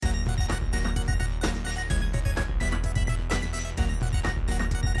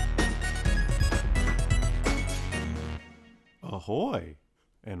Ahoy,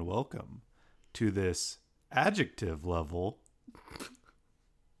 and welcome to this adjective level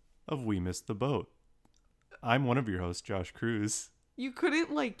of We Missed the Boat. I'm one of your hosts, Josh Cruz. You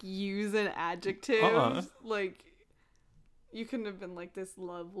couldn't, use an adjective. You couldn't have been this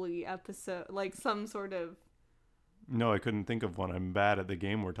lovely episode, some sort of... No, I couldn't think of one. I'm bad at the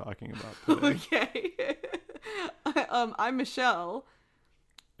game we're talking about today. Okay. I'm Michelle.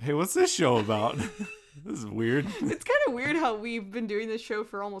 Hey, what's this show about? This is weird. It's kind of weird how we've been doing this show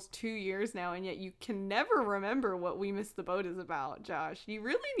for almost 2 years now, and yet you can never remember what We Missed the Boat is about, Josh. You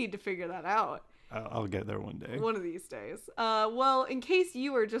really need to figure that out. I'll get there one day. One of these days. Well, in case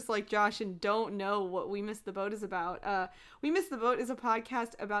you are just like Josh and don't know what We Missed the Boat is about, We Missed the Boat is a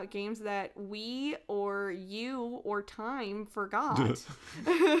podcast about games that we or you or time forgot.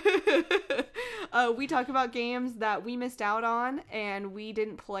 We talk about games that we missed out on and we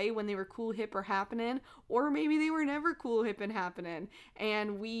didn't play when they were cool, hip, or happening, or maybe they were never cool, hip, and happening,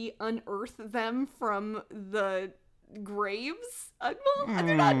 and we unearth them from the graves.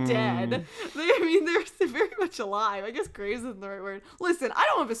 They're not dead. They're very much alive. I guess graves isn't the right word. Listen, I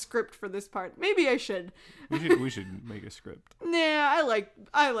don't have a script for this part. Maybe I should. We should make a script. Nah,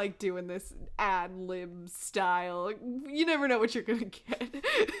 I like doing this ad lib style. You never know what you're gonna get.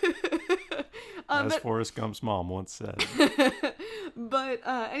 As Forrest Gump's mom once said. But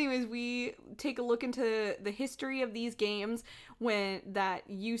anyways, we take a look into the history of these games when that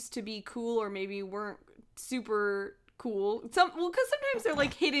used to be cool or maybe weren't super cool. Because sometimes they're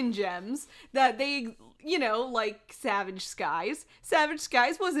hidden gems that they, like Savage Skies. Savage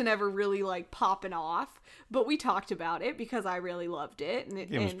Skies wasn't ever really popping off, but we talked about it because I really loved it. And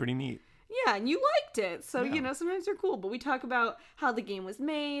it was pretty neat. Yeah, and you liked it. So, yeah. Sometimes they're cool. But we talk about how the game was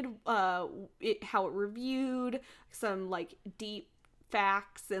made, how it reviewed, some deep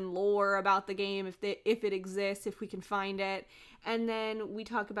facts and lore about the game, if it exists, if we can find it. And then we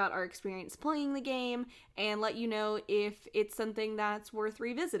talk about our experience playing the game and let you know if it's something that's worth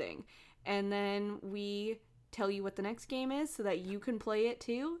revisiting. And then we tell you what the next game is so that you can play it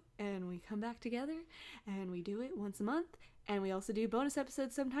too. And we come back together and we do it once a month. And we also do bonus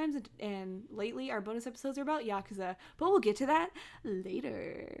episodes sometimes. And lately our bonus episodes are about Yakuza. But we'll get to that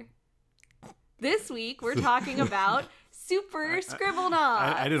later. This week, we're talking about Super Scribblenauts.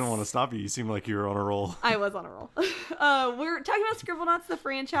 I didn't want to stop you. You seemed like you were on a roll. I was on a roll. We're talking about Scribblenauts, the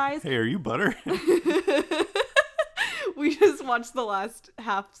franchise. Hey, are you butter? We just watched the last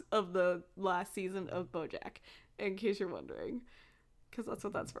half of the last season of BoJack, in case you're wondering. Because that's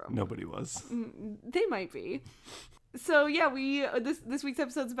what that's from. Nobody was. They might be. So, yeah, this week's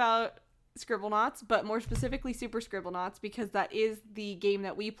episode's about Scribblenauts, but more specifically Super Scribblenauts, because that is the game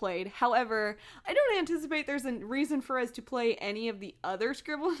that we played. However, I don't anticipate there's a reason for us to play any of the other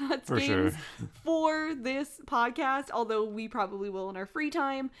Scribblenauts games for this podcast, although we probably will in our free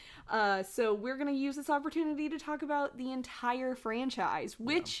time. So we're going to use this opportunity to talk about the entire franchise,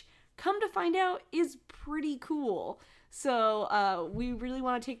 which, come to find out, is pretty cool. So we really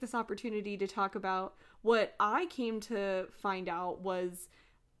want to take this opportunity to talk about what I came to find out was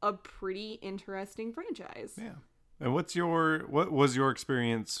a pretty interesting franchise. Yeah. And what was your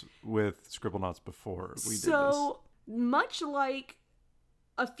experience with Scribblenauts before we did this? So, much like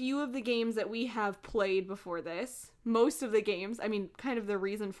a few of the games that we have played before this, most of the games, kind of the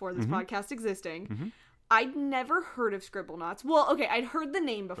reason for this podcast existing, I'd never heard of Scribblenauts. Well, okay, I'd heard the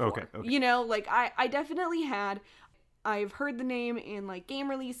name before. Okay. I definitely had. I've heard the name in game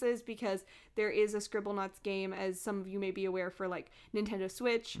releases because there is a Scribblenauts game, as some of you may be aware, for Nintendo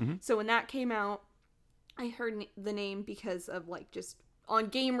Switch. So when that came out, I heard the name because of just on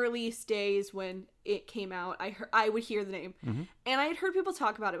game release days when it came out, I would hear the name. And I had heard people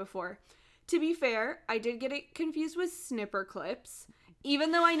talk about it before. To be fair, I did get it confused with Snipper Clips,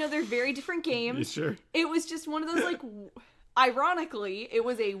 even though I know they're very different games. Sure. It was just one of those ironically, it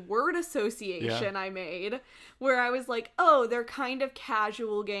was a word association I made where I was like, oh, they're kind of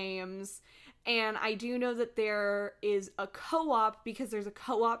casual games. And I do know that there is a co-op because there's a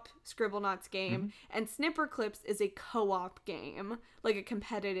co-op Scribblenauts game, and Snipper Clips is a co-op game, a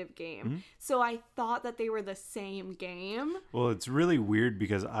competitive game. So I thought that they were the same game. Well, it's really weird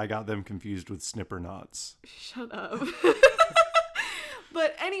because I got them confused with Snippernauts. Shut up.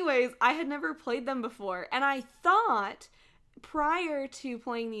 But anyways, I had never played them before, and I thought, prior to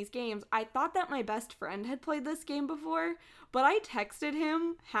playing these games, I thought that my best friend had played this game before, but I texted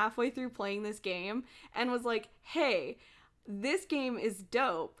him halfway through playing this game and was like, hey, this game is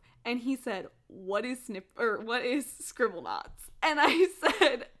dope. And he said, what is Scribblenauts? And I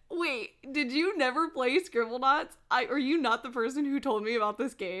said, wait, did you never play Scribblenauts? Are you not the person who told me about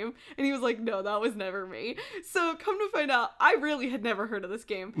this game? And he was like, no, that was never me. So come to find out, I really had never heard of this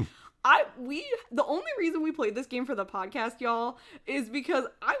game. The only reason we played this game for the podcast, y'all, is because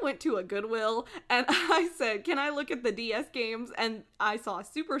I went to a Goodwill and I said, can I look at the DS games? And I saw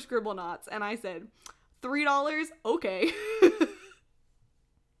Super Scribblenauts and I said, $3? Okay.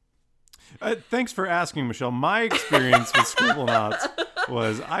 Thanks for asking, Michelle. My experience with Scribblenauts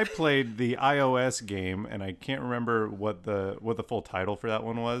was I played the iOS game, and I can't remember what the full title for that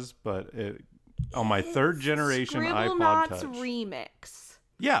one was, but on my third generation iPod Touch. Scribblenauts Remix.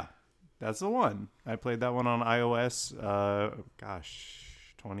 Yeah, that's the one. I played that one on iOS.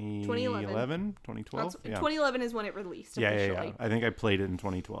 2011, 2012. Yeah. 2011 is when it released officially. Yeah. I think I played it in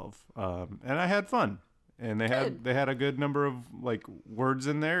 2012, and I had fun. And they had a good number of like words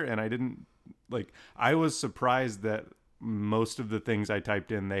in there, and I was surprised that most of the things I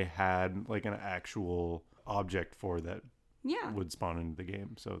typed in they had like an actual object for that would spawn into the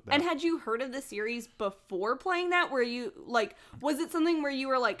game. And had you heard of the series before playing that? Were you like, was it something where you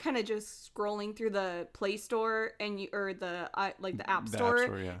were like kind of just scrolling through the Play Store and the App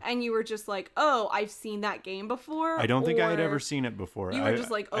Store, and you were just like, oh, I've seen that game before? I don't think I had ever seen it before. You were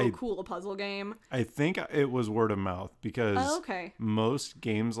just like, oh, cool, a puzzle game. I think it was word of mouth because most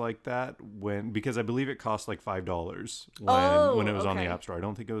games like that because I believe it cost like $5 when it was on the App Store. I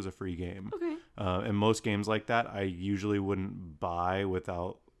don't think it was a free game. Okay. And most games like that, I usually wouldn't buy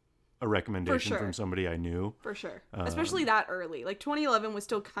without a recommendation from somebody I knew. For sure. Especially that early. Like 2011 was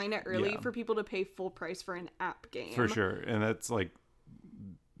still kind of early for people to pay full price for an app game. For sure. And that's like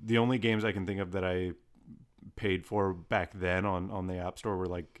the only games I can think of that I paid for back then on the App Store were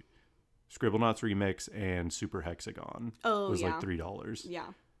like Scribblenauts Remix and Super Hexagon. Oh, it was like $3. Yeah.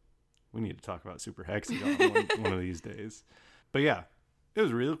 We need to talk about Super Hexagon one of these days. But yeah. It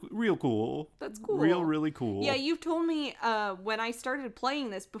was real cool. That's cool. Really cool. Yeah, you've told me when I started playing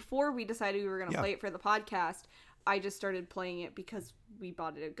this, before we decided we were going to play it for the podcast, I just started playing it because we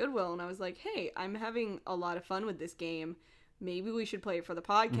bought it at Goodwill, and I was like, hey, I'm having a lot of fun with this game. Maybe we should play it for the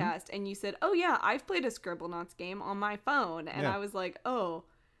podcast. Mm-hmm. And you said, oh yeah, I've played a Scribblenauts game on my phone. And I was like, oh,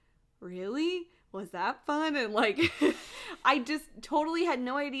 really? Was that fun? And like, I just totally had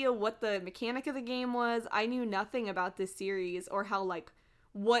no idea what the mechanic of the game was. I knew nothing about this series or how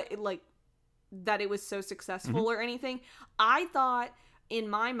that it was so successful or anything. I thought in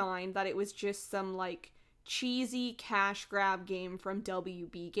my mind that it was just some like cheesy cash grab game from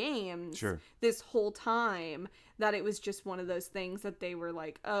WB Games this whole time, that it was just one of those things that they were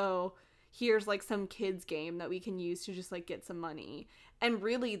like, oh, here's like some kids game that we can use to just like get some money. And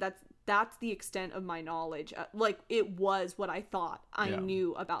really that's the extent of my knowledge. Like it was what I thought I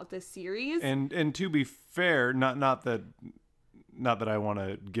knew about this series. And to be fair, not that I want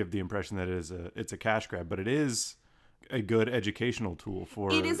to give the impression that it's a cash grab, but it is a good educational tool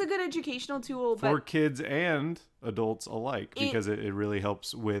It is a good educational tool for kids and adults alike, because it really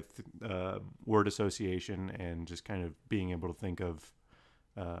helps with word association and just kind of being able to think of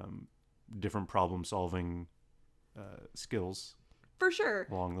different problem solving skills. For sure.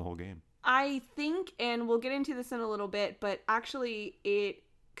 Along the whole game. I think, and we'll get into this in a little bit, but actually it,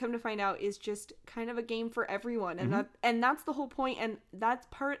 come to find out, is just kind of a game for everyone. And that's the whole point, and that's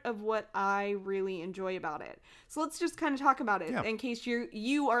part of what I really enjoy about it. So let's just kind of talk about it in case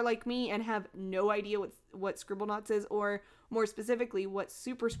you are like me and have no idea what Scribblenauts is, or more specifically what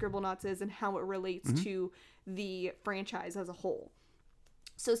Super Scribblenauts is and how it relates to the franchise as a whole.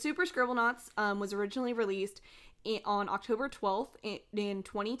 So Super Scribblenauts was originally released on October 12th in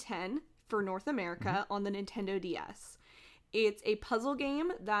 2010 for North America on the Nintendo DS. It's a puzzle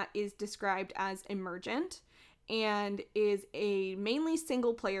game that is described as emergent and is a mainly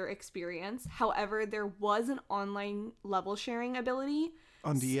single player experience. However, there was an online level sharing ability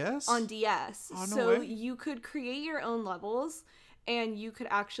on DS? On DS. Oh, no so way. You could create your own levels and you could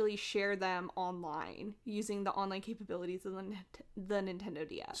actually share them online using the online capabilities of the Nintendo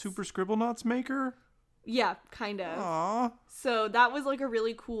DS. Super Scribblenauts Maker? Yeah, kind of. Aww. So that was like a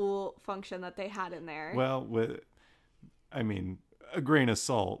really cool function that they had in there. Well, a grain of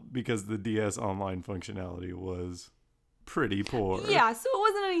salt, because the DS online functionality was pretty poor. Yeah, so it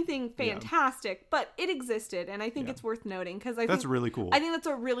wasn't anything fantastic, but it existed, and I think it's worth noting, because that's really cool. I think that's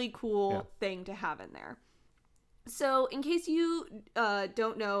a really cool thing to have in there. So, in case you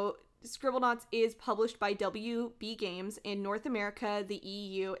don't know, Scribblenauts is published by WB Games in North America, the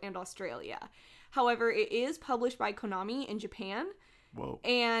EU, and Australia. However, it is published by Konami in Japan. Whoa.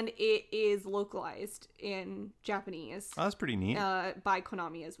 And it is localized in Japanese. Oh, that's pretty neat. By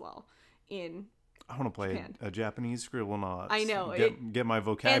Konami as well. I want to play Japan. a Japanese Scribblenauts. I know. Get my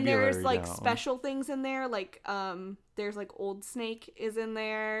vocabulary And there's like down. special things in there, like there's like Old Snake is in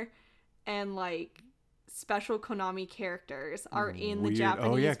there, and like special Konami characters are in the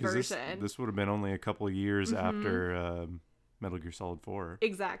Japanese version. This would have been only a couple of years after Metal Gear Solid 4.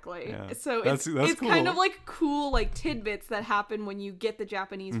 Exactly. Yeah. So That's it's cool. kind of like cool like tidbits that happen when you get the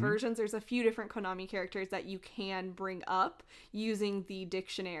Japanese versions. There's a few different Konami characters that you can bring up using the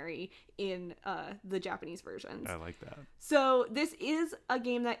dictionary in the Japanese versions. I like that. So this is a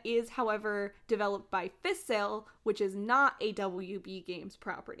game that is, however, developed by Fistsail, which is not a WB Games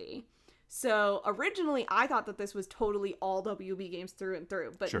property. So originally I thought that this was totally all WB Games through and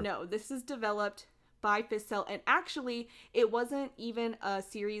through, but Sure. no, this is developed by Fistsail, and actually it wasn't even a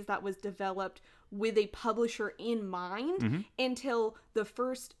series that was developed with a publisher in mind until the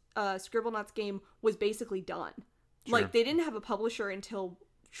first Scribblenauts game was basically done. Sure. Like they didn't have a publisher until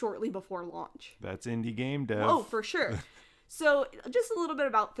shortly before launch. That's indie game dev. Oh, for sure. So just a little bit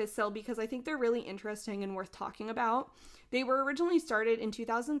about Fistsail because I think they're really interesting and worth talking about. They were originally started in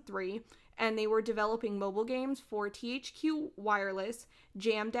 2003 and they were developing mobile games for THQ Wireless,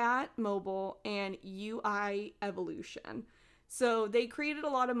 Jamdat Mobile, and UI Evolution. So they created a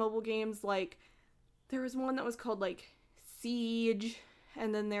lot of mobile games, like there was one that was called like Siege,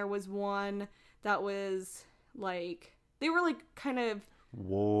 and then there was one that was like, they were like kind of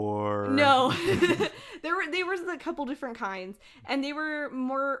War. No, there were a couple different kinds, and they were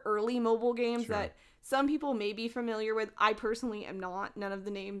more early mobile games Sure. that some people may be familiar with. I personally am not. None of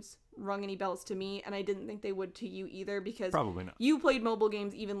the names rung any bells to me, and I didn't think they would to you either because Probably not. you played mobile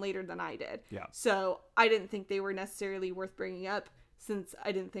games even later than I did. Yeah. So I didn't think they were necessarily worth bringing up since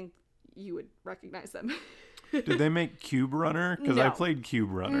I didn't think you would recognize them. Did they make Cube Runner? Because I No. played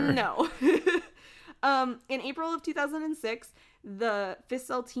Cube Runner. No. In April of 2006, the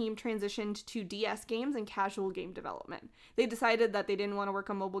Fistsail team transitioned to DS games and casual game development. They decided that they didn't want to work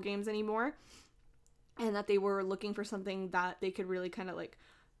on mobile games anymore and that they were looking for something that they could really kind of like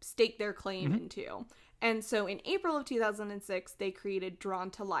stake their claim into. And so in April of 2006, they created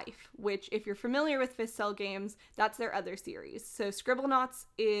Drawn to Life, which if you're familiar with Fistsail games, that's their other series. So Scribblenauts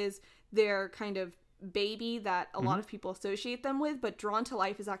is their kind of baby that a lot of people associate them with, but Drawn to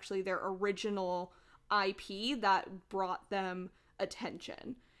Life is actually their original IP that brought them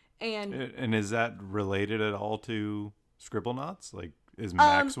attention. And is that related at all to Scribblenauts? Like, is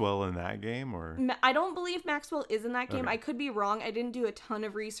Maxwell in that game, or? I don't believe Maxwell is in that game. Okay. I could be wrong. I didn't do a ton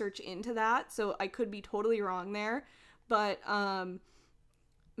of research into that, so I could be totally wrong there. But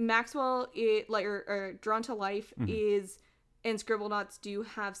Maxwell, or Drawn to Life is, and Scribblenauts do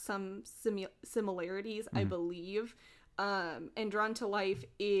have some similarities, I believe. And Drawn to Life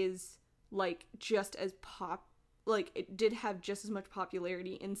is like just as it did have just as much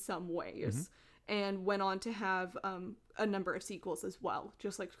popularity in some ways, and went on to have a number of sequels as well,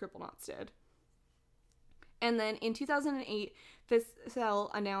 just like Scribblenauts did. And then in 2008, Fistsail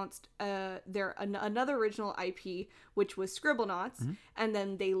announced another original IP, which was Scribblenauts, and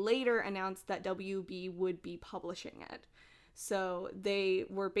then they later announced that WB would be publishing it. So they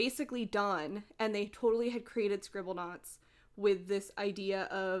were basically done, and they totally had created Scribblenauts with this idea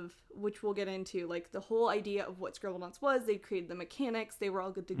of, which we'll get into, like the whole idea of what Scribblenauts was. They created the mechanics, they were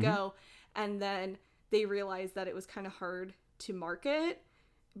all good to go, and then they realized that it was kind of hard to market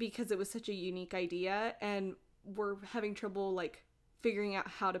because it was such a unique idea, and were having trouble like figuring out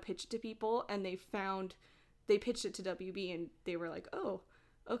how to pitch it to people. And they pitched it to WB, and they were like, oh,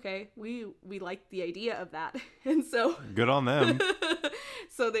 okay, we like the idea of that. And so Good on them.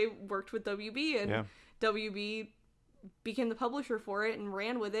 so they worked with WB, and Yeah. WB became the publisher for it and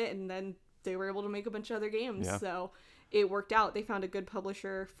ran with it, and then they were able to make a bunch of other games. Yeah. So it worked out. They found a good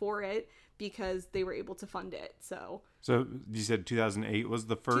publisher for it because they were able to fund it. So You said 2008 was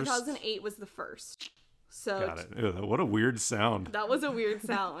the first? 2008 was the first. So Got it. Ew, what a weird sound. that was a weird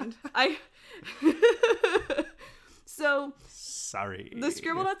sound. So Sorry. the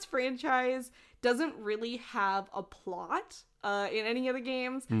Scribblenauts franchise doesn't really have a plot in any of the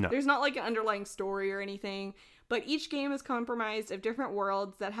games. No. There's not like an underlying story or anything, but each game is comprised of different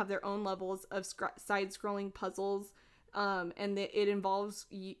worlds that have their own levels of side-scrolling puzzles, and it involves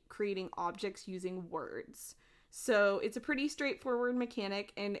creating objects using words. So it's a pretty straightforward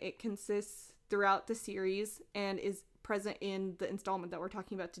mechanic, and it consists throughout the series and is present in the installment that we're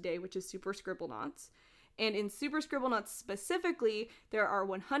talking about today, which is Super Scribblenauts. And in Super Scribblenauts specifically, there are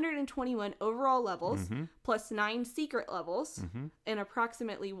 121 overall levels, plus 9 secret levels, and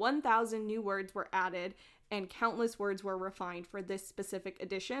approximately 1,000 new words were added, and countless words were refined for this specific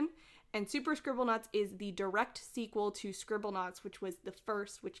edition. And Super Scribblenauts is the direct sequel to Scribblenauts, which was the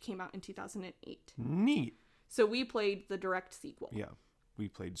first, which came out in 2008. Neat. So we played the direct sequel. Yeah. We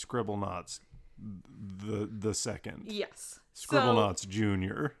played Scribblenauts the second. Yes. Scribblenauts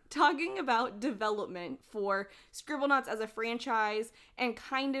Junior. Talking about development for Scribblenauts as a franchise and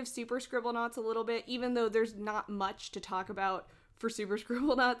kind of Super Scribblenauts a little bit, even though there's not much to talk about for Super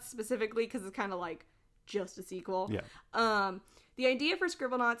Scribblenauts specifically because it's kind of like just a sequel. Yeah. The idea for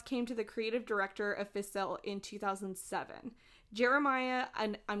Scribblenauts came to the creative director of Fistcell in 2007. Jeremiah,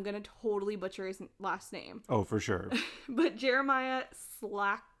 and I'm going to totally butcher his last name. Oh, for sure. But Jeremiah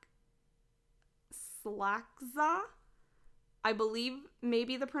Slackza, I believe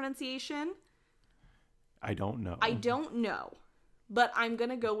maybe the pronunciation. I don't know. I don't know, but I'm going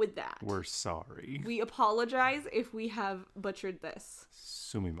to go with that. We're sorry. We apologize if we have butchered this.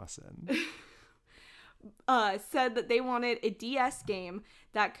 Sumimasen. Said that they wanted a DS game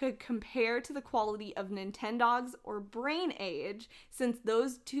that could compare to the quality of Nintendogs or Brain Age, since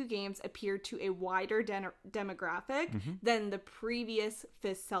those two games appeared to a wider demographic than the previous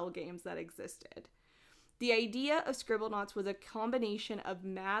Fistcell games that existed. The idea of Scribblenauts was a combination of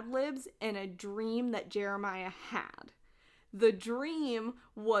Mad Libs and a dream that Jeremiah had. The dream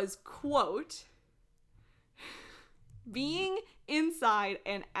was, quote, being inside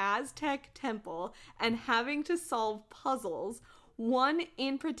an Aztec temple and having to solve puzzles. One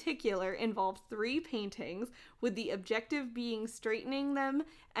in particular involved 3 paintings, with the objective being straightening them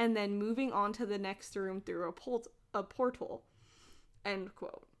and then moving on to the next room through a portal. End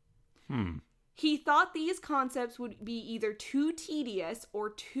quote. He thought these concepts would be either too tedious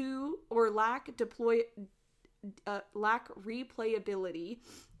or lack replayability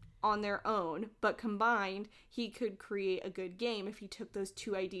on their own, but combined, he could create a good game if he took those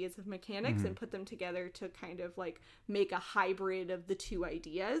 2 ideas of mechanics and put them together to kind of like make a hybrid of the 2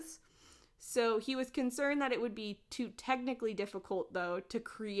 ideas. So he was concerned that it would be too technically difficult, though, to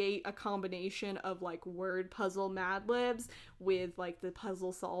create a combination of like word puzzle Mad Libs with like the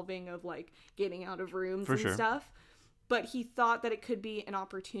puzzle solving of like getting out of rooms and stuff. But he thought that it could be an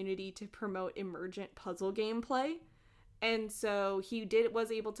opportunity to promote emergent puzzle gameplay. And so he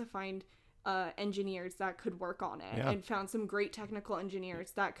was able to find engineers that could work on it and found some great technical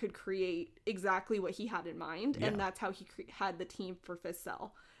engineers that could create exactly what he had in mind. Yeah. And that's how he had the team for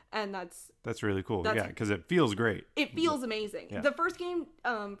Fistcell. And that's really cool. Yeah, because it feels great. It feels amazing. Yeah. The first game,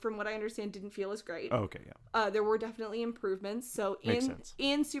 from what I understand, didn't feel as great. Oh, okay, yeah. There were definitely improvements. So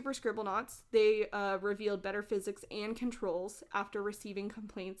in Super Scribblenauts, they revealed better physics and controls after receiving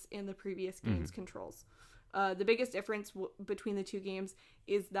complaints in the previous game's controls. The biggest difference between the 2 games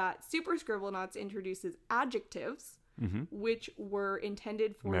is that Super Scribblenauts introduces adjectives, which were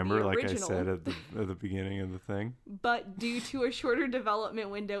intended for the original. Remember, like I said at the beginning of the thing? But due to a shorter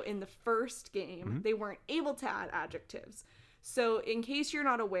development window in the first game, they weren't able to add adjectives. So in case you're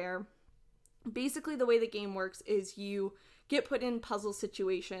not aware, basically the way the game works is you get put in puzzle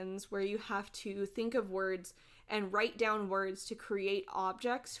situations where you have to think of words and write down words to create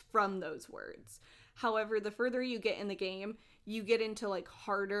objects from those words. However, the further you get in the game, you get into like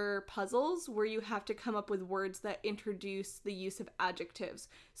harder puzzles where you have to come up with words that introduce the use of adjectives.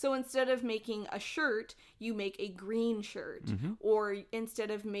 So instead of making a shirt, you make a green shirt. Or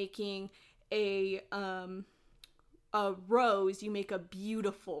instead of making a rose, you make a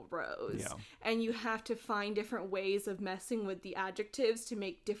beautiful rose. Yeah. And you have to find different ways of messing with the adjectives to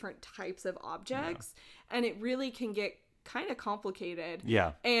make different types of objects. Yeah. And it really can get kind of complicated.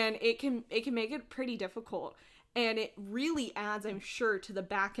 Yeah. And it can make it pretty difficult. And it really adds, I'm sure, to the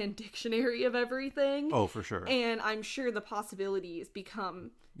back-end dictionary of everything. Oh, for sure. And I'm sure the possibilities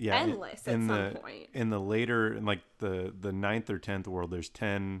become endless at some point. In the later, in like the 9th or 10th world, there's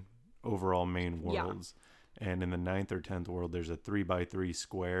 10 overall main worlds. Yeah. And in the 9th or 10th world, there's a 3x3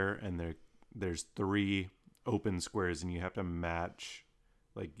 square, and there's 3 open squares, and you have to match.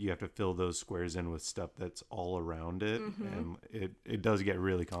 Like, you have to fill those squares in with stuff that's all around it, and it does get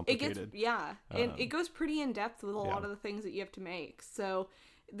really complicated. And it goes pretty in-depth with a lot of the things that you have to make. So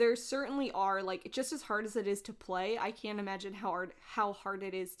there certainly are, like, just as hard as it is to play, I can't imagine how hard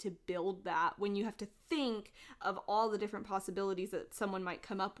it is to build that when you have to think of all the different possibilities that someone might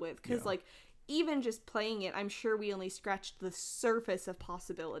come up with. Because, like, even just playing it, I'm sure we only scratched the surface of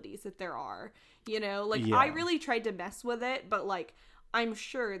possibilities that there are. You know? Like, I really tried to mess with it, but, like, I'm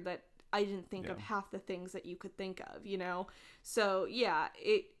sure that I didn't think of half the things that you could think of, you know? So, yeah,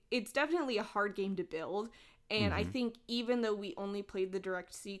 it's definitely a hard game to build. And I think even though we only played the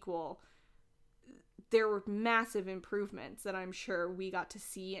direct sequel, there were massive improvements that I'm sure we got to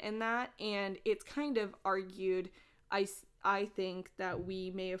see in that. And it's kind of argued, I think that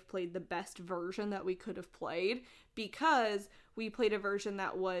we may have played the best version that we could have played, because we played a version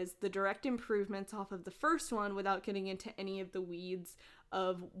that was the direct improvements off of the first one without getting into any of the weeds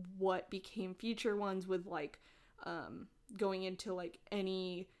of what became future ones, with like going into like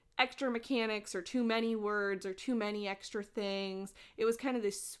any extra mechanics or too many words or too many extra things. It was kind of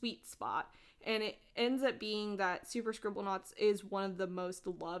this sweet spot. And it ends up being that Super Scribblenauts is one of the most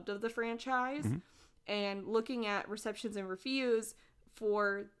loved of the franchise. Mm-hmm. And looking at receptions and reviews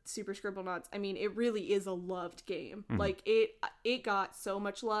for Super Scribblenauts, I mean, it really is a loved game. Mm-hmm. Like, it got so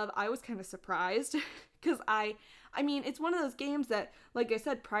much love. I was kind of surprised because I mean, it's one of those games that, like I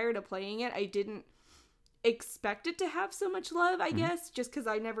said, prior to playing it, I didn't expect it to have so much love, I mm-hmm. guess, just because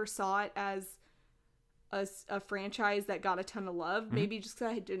I never saw it as a franchise that got a ton of love. Mm-hmm. Maybe just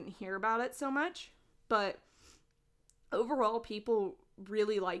because I didn't hear about it so much. But overall, people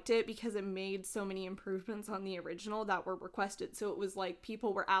really liked it because it made so many improvements on the original that were requested. So it was like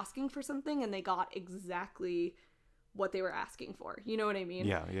people were asking for something and they got exactly what they were asking for. You know what I mean?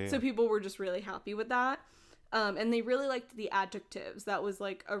 Yeah. So people were just really happy with that. And they really liked the adjectives. That was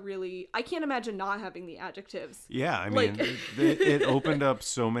like I can't imagine not having the adjectives. Yeah, I mean, it opened up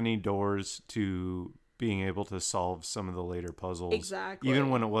so many doors to being able to solve some of the later puzzles. Exactly. Even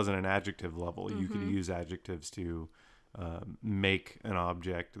when it wasn't an adjective level, mm-hmm. you could use adjectives to make an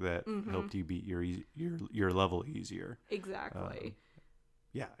object that mm-hmm. helped you beat your level easier. Exactly.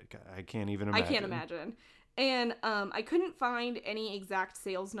 Yeah, I can't even imagine. I can't imagine. And I couldn't find any exact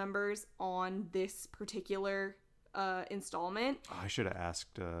sales numbers on this particular installment. Oh, I should have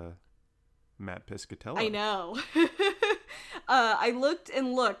asked Matt Piscatella. I know. I looked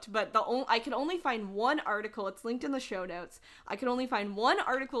and looked, but I could only find one article. It's linked in the show notes. I could only find one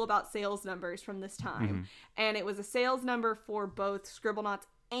article about sales numbers from this time. Mm-hmm. And it was a sales number for both Scribblenauts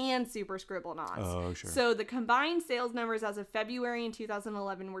and Super Scribblenauts. Oh, sure. So the combined sales numbers as of February in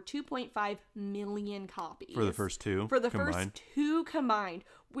 2011 were 2.5 million copies. For the first two? For the first two combined,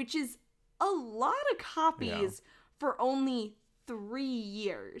 which is a lot of copies for only 3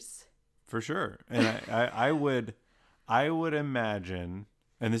 years. For sure. And I would imagine,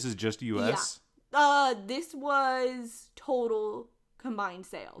 and this is just US? Yeah. This was total combined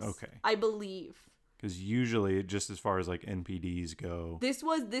sales. Okay. I believe. Because usually, just as far as like NPDs go, this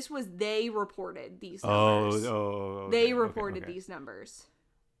was they reported these numbers. Okay, they reported these numbers.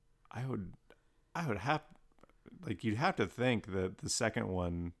 I would have, like, you'd have to think that the second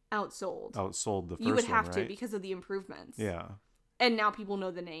one outsold the first one. You would have right? to because of the improvements. Yeah. And now people know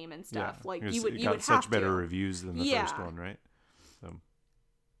the name and stuff. Yeah. Like you would got have such to. better reviews than the first one, right? So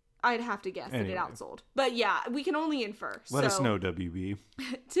I'd have to guess that it outsold. But yeah, we can only infer. Let us know, WB.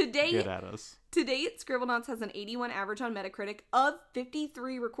 Get at us. To date, Scribblenauts has an 81 average on Metacritic of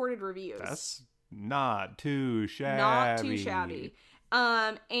 53 recorded reviews. That's not too shabby. Not too shabby.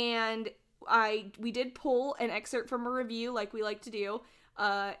 And we did pull an excerpt from a review like we like to do.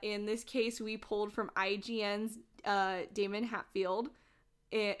 In this case, we pulled from IGN's Damon Hatfield,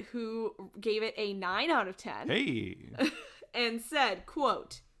 who gave it a 9 out of 10. Hey! And said,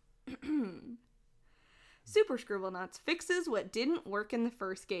 quote, Super Scribblenauts fixes what didn't work in the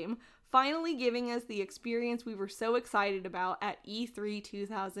first game, finally giving us the experience we were so excited about at E3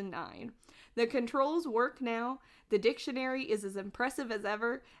 2009. The controls work now, the dictionary is as impressive as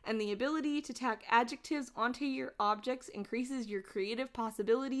ever, and the ability to tack adjectives onto your objects increases your creative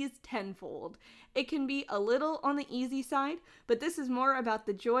possibilities tenfold. It can be a little on the easy side, but this is more about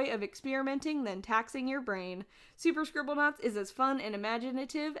the joy of experimenting than taxing your brain. Super Scribblenauts is as fun and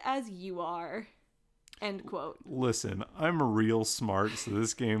imaginative as you are. End quote. Listen, I'm real smart, so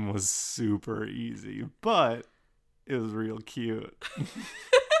this game was super easy, but it was real cute.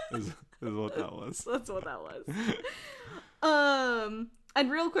 is what that was. That's what that was. And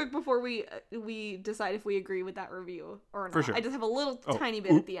real quick before we decide if we agree with that review or not, sure. I just have a little tiny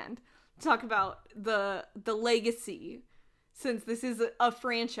bit at the end to talk about the legacy, since this is a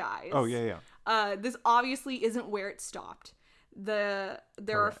franchise. Oh yeah. This obviously isn't where it stopped. There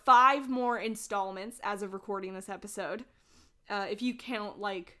are 5 more installments as of recording this episode. If you count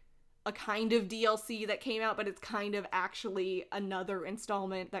like a kind of DLC that came out, but it's kind of actually another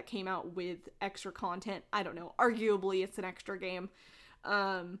installment that came out with extra content. I don't know. Arguably, it's an extra game.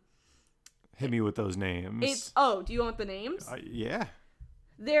 Hit me with those names. Do you want the names? Yeah.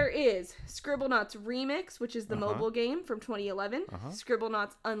 There is Scribblenauts Remix, which is the mobile game from 2011.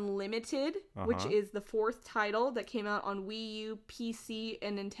 Scribblenauts Unlimited, which is the 4th title that came out on Wii U, PC,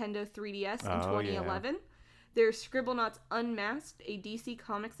 and Nintendo 3DS in 2011. Yeah. There's Scribblenauts Unmasked, a DC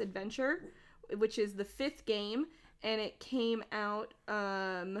Comics adventure, which is the 5th game, and it came out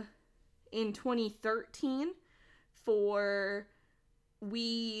in 2013. for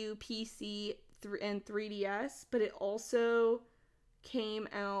Wii U, PC, and 3DS, but it also came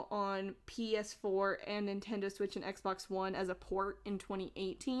out on PS4 and Nintendo Switch and Xbox One as a port in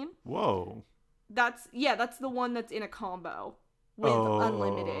 2018. Whoa. That's the one that's in a combo with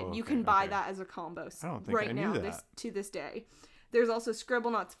Unlimited. You can buy that as a combo I don't think I knew that. to this day. There's also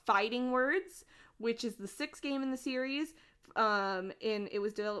Scribblenauts Fighting Words, which is the 6th game in the series. And it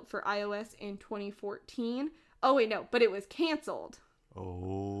was developed for iOS in 2014. Oh wait, no, but it was canceled.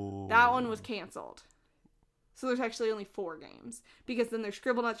 Oh. That one was canceled. So there's actually only 4 games. Because then there's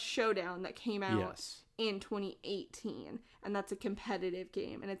Scribblenauts Showdown that came out in 2018. And that's a competitive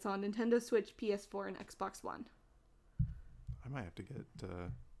game. And it's on Nintendo Switch, PS4, and Xbox One. I might have to get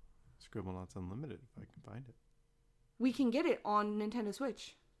Scribblenauts Unlimited if I can find it. We can get it on Nintendo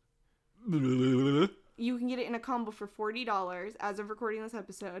Switch. You can get it in a combo for $40 as of recording this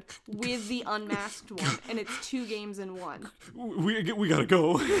episode with the unmasked one. And it's 2 games in one. We gotta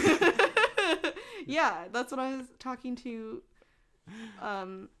go. Yeah, that's what I was talking to.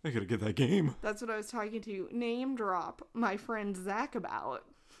 I gotta get that game. That's what I was talking to Name Drop my friend Zach about.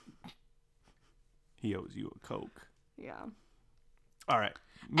 He owes you a Coke. Yeah. All right.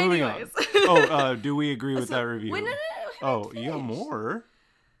 Moving on. Do we agree with that review? Wait, no, you got more?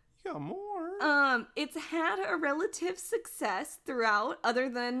 You got more? It's had a relative success throughout, other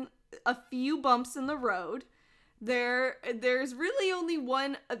than a few bumps in the road. There's really only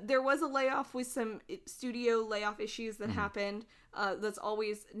one. There was a layoff with some studio layoff issues that happened. That's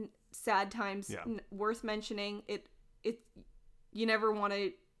always sad times. Yeah. Worth mentioning. It you never want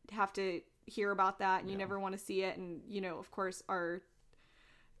to have to hear about that, and you never want to see it. And of course, our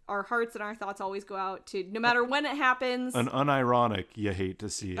hearts and our thoughts always go out to, no matter when it happens. An unironic, you hate to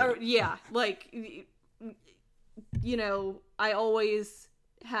see it. Yeah, like I always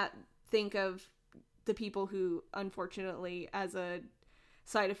think of the people who, unfortunately, as a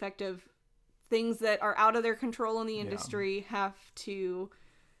side effect of things that are out of their control in the industry, have to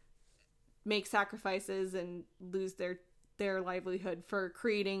make sacrifices and lose their livelihood for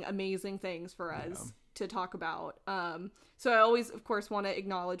creating amazing things for us to talk about. So I always, of course, want to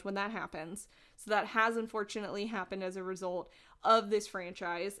acknowledge when that happens. So that has unfortunately happened as a result of this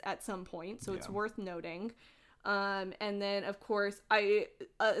franchise at some point. So it's worth noting. And then, of course,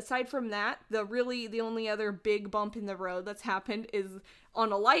 aside from that, the only other big bump in the road that's happened is,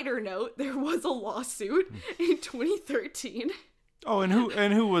 on a lighter note, there was a lawsuit in 2013. Oh,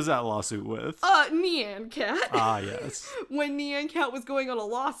 and who was that lawsuit with? Nyan Cat. Ah, yes. When Nyan Cat was going on a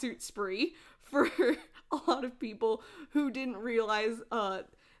lawsuit spree for a lot of people who didn't realize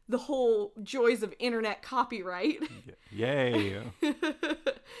the whole joys of internet copyright. Yay.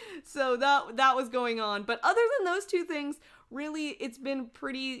 So that was going on. But other than those 2 things, really, it's been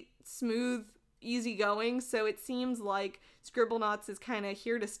pretty smooth, easy going. So it seems like Scribblenauts is kind of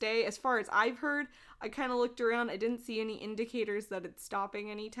here to stay. As far as I've heard, I kind of looked around. I didn't see any indicators that it's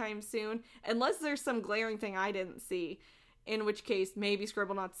stopping anytime soon. Unless there's some glaring thing I didn't see. In which case, maybe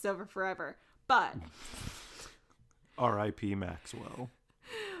Scribblenauts is over forever. But R.I.P. Maxwell.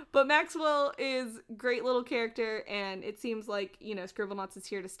 But Maxwell is a great little character, and it seems like, Scribblenauts is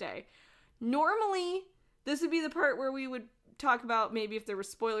here to stay. Normally, this would be the part where we would talk about maybe if there were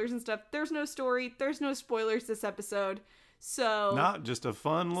spoilers and stuff. There's no story. There's no spoilers this episode. So not just a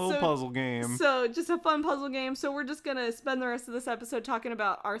fun little puzzle game. So just a fun puzzle game. So we're just going to spend the rest of this episode talking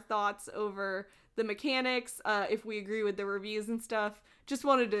about our thoughts over the mechanics, if we agree with the reviews and stuff. Just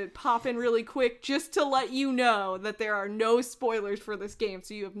wanted to pop in really quick just to let you know that there are no spoilers for this game,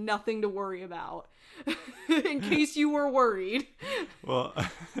 so you have nothing to worry about. In case you were worried. Well,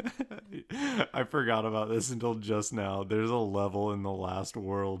 I forgot about this until just now. There's a level in the last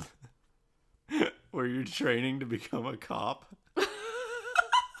world where you're training to become a cop.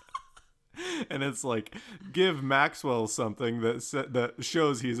 And it's like, give Maxwell something that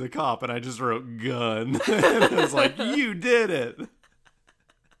shows he's a cop, and I just wrote gun. And it's like, you did it.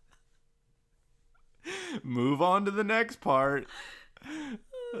 Move on to the next part.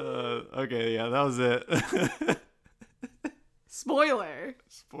 Okay, yeah, that was it. Spoiler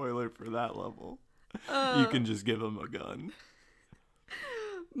for that level. You can just give him a gun.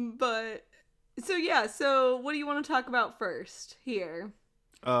 But so what do you want to talk about first here?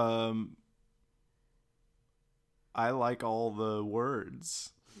 I like all the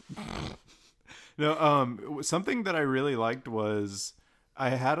words. No, something that I really liked was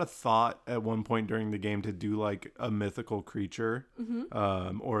I had a thought at one point during the game to do like a mythical creature,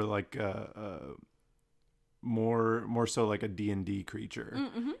 or like more so like a D&D creature.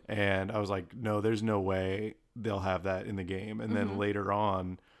 And I was like, no, there's no way they'll have that in the game. And then later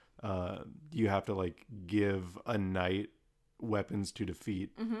on, you have to like give a knight weapons to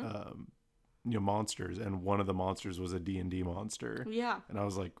defeat monsters, and one of the monsters was a D&D monster. Yeah. And I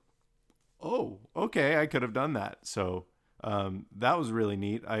was like, oh, okay, I could have done that. So that was really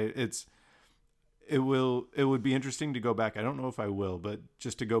neat. It would be interesting to go back. I don't know if I will, but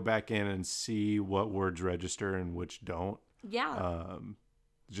just to go back in and see what words register and which don't. Yeah.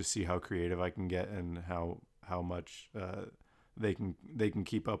 Just see how creative I can get and how much they can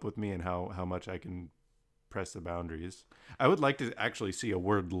keep up with me, and how much I can press the boundaries. I would like to actually see a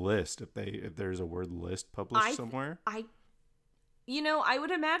word list if there's a word list published somewhere. I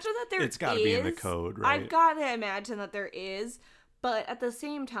would imagine that there is. It's got to be in the code, right? I've got to imagine that there is. But at the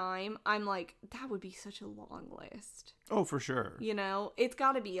same time, I'm like, that would be such a long list. Oh, for sure. It's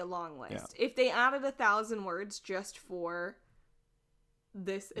got to be a long list. Yeah. If they added 1,000 words just for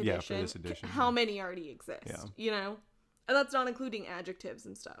this edition, how many already exist? Yeah. And that's not including adjectives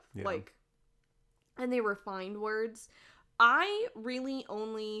and stuff. Yeah. And they refined words. I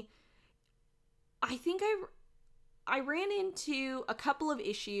think I ran into a couple of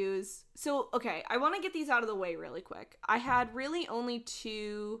issues. So, okay, I want to get these out of the way really quick. I had really only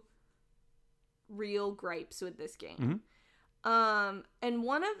 2 real gripes with this game. Mm-hmm. And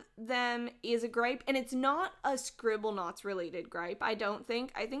one of them is a gripe, and it's not a Scribblenauts related gripe, I don't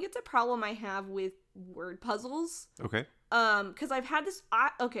think. I think it's a problem I have with word puzzles. Okay. Because I've had this...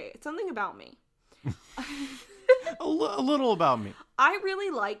 it's something about me. a little about me. I really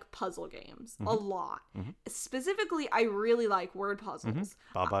like puzzle games a lot. Mm-hmm. Specifically, I really like word puzzles. Mm-hmm.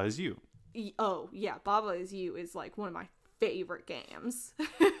 Baba Is You. Oh, yeah. Baba Is You is like one of my favorite games.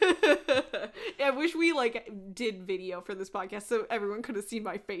 I wish we did video for this podcast so everyone could have seen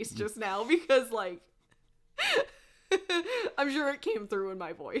my face just now, because I'm sure it came through in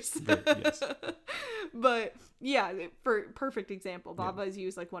my voice. Yes. But yeah, for perfect example, Baba Is You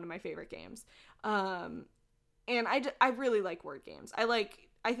is one of my favorite games. And I really like word games.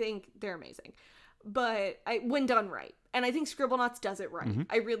 I think they're amazing. But when done right. And I think Scribblenauts does it right. Mm-hmm.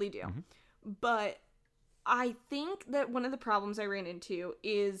 I really do. Mm-hmm. But I think that one of the problems I ran into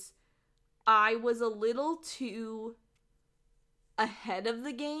is I was a little too ahead of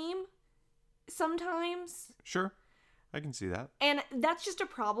the game sometimes. Sure. I can see that. And that's just a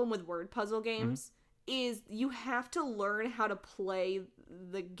problem with word puzzle games. Is you have to learn how to play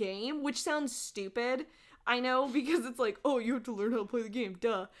the game, which sounds stupid. I know, because it's you have to learn how to play the game,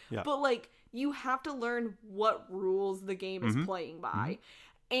 duh. Yeah. But you have to learn what rules the game is playing by. Mm-hmm.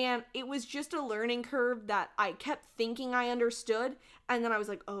 And it was just a learning curve that I kept thinking I understood, and then I was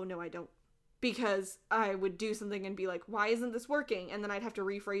like, oh no, I don't. Because I would do something and be like, why isn't this working? And then I'd have to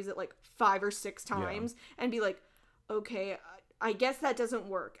rephrase it 5 or 6 times and be like, okay, I guess that doesn't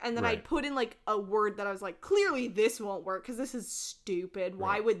work. And then I'd put in a word that I was like, clearly this won't work because this is stupid.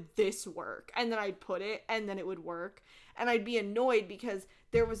 Why would this work? And then I'd put it, and then it would work. And I'd be annoyed because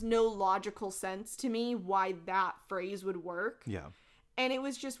there was no logical sense to me why that phrase would work. Yeah. And it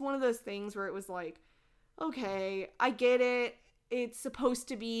was just one of those things where it was like, okay, I get it. It's supposed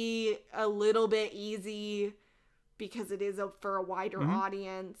to be a little bit easy because it is for a wider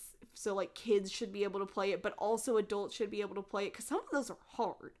audience. So kids should be able to play it, but also adults should be able to play it, because some of those are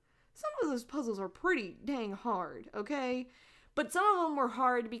hard. Some of those puzzles are pretty dang hard, okay? But some of them were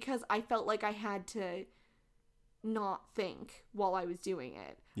hard because I felt like I had to not think while I was doing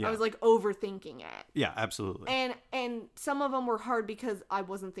it. Yeah. I was overthinking it. Yeah, absolutely. And some of them were hard because I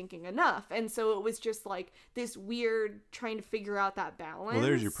wasn't thinking enough. And so it was just this weird trying to figure out that balance. Well,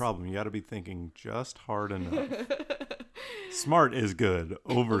 there's your problem. You got to be thinking just hard enough. Smart is good.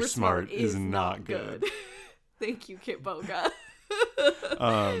 Over smart is not good. Thank you, Kit Boga.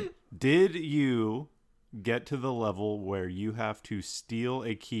 Did you get to the level where you have to steal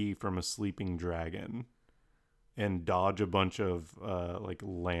a key from a sleeping dragon and dodge a bunch of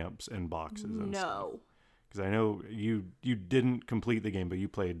lamps and boxes and stuff? No. Because I know you didn't complete the game, but you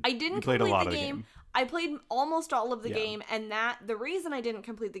played. I didn't complete complete a lot the of game. The game. I played almost all of the game, and the reason I didn't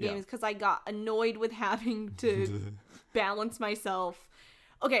complete the game is because I got annoyed with having to balance myself.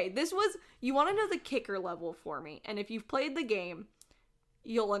 Okay, this was... You want to know the kicker level for me, and if you've played the game,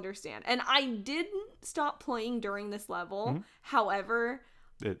 you'll understand. And I didn't stop playing during this level. Mm-hmm. However...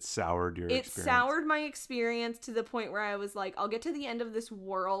 It soured your experience. It soured my experience to the point where I was like, I'll get to the end of this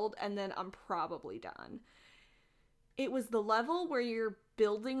world, and then I'm probably done. It was the level where you're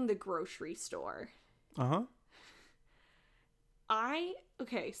building the grocery store. Uh-huh.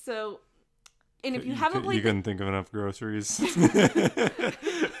 Okay, so... And if you haven't played... You couldn't think of enough groceries?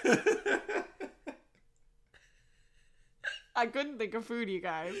 I couldn't think of food, you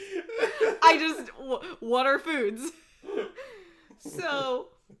guys. What are foods? So,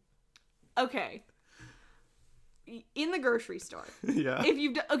 Okay. In the grocery store. Yeah. If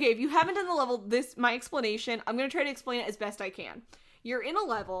you haven't done the level, my explanation, I'm going to try to explain it as best I can. You're in a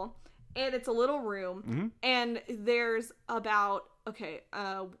level, and it's a little room, and there's about,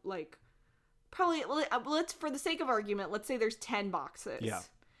 probably, let's, for the sake of argument, let's say there's 10 boxes. Yeah.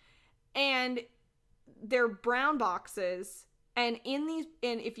 And they're brown boxes, and in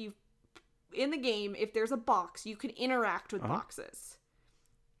the game, if there's a box, you can interact with boxes.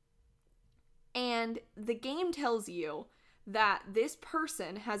 And the game tells you that this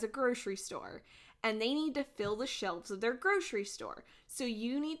person has a grocery store and they need to fill the shelves of their grocery store. So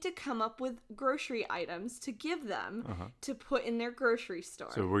you need to come up with grocery items to give them to put in their grocery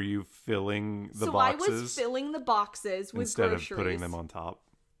store. So were you filling the boxes? So I was filling the boxes with groceries. Instead of putting them on top?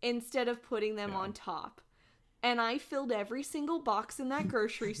 Instead of putting them on top. And I filled every single box in that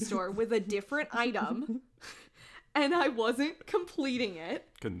grocery store with a different item. And I wasn't completing it.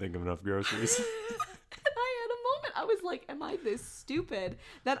 Couldn't think of enough groceries. And I had a moment. I was like, am I this stupid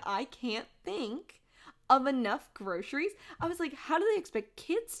that I can't think of enough groceries? I was like, how do they expect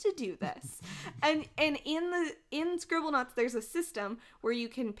kids to do this? and in Scribblenauts, there's a system where you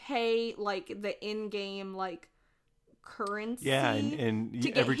can pay like the in-game like currency. Yeah, and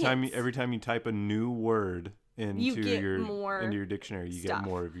every time you type a new word into your dictionary, you get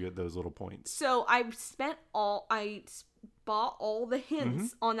more of those little points. So I bought all the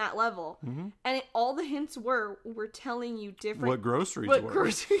hints on that level, and all the hints were telling you different what groceries were.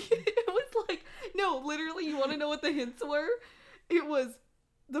 It was like, no, literally, you want to know what the hints were? It was,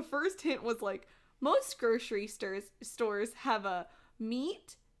 the first hint was like, most grocery stores have a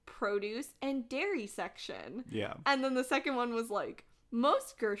meat, produce, and dairy section. Yeah. And then the second one was like,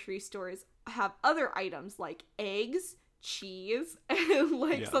 most grocery stores have other items like eggs, cheese,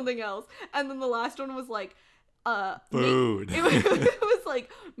 and something else. And then the last one was like, food. It was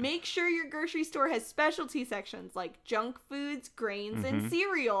like, make sure your grocery store has specialty sections like junk foods, grains, and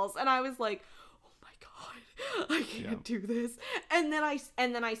cereals. And I was like, oh my God, I can't do this. And then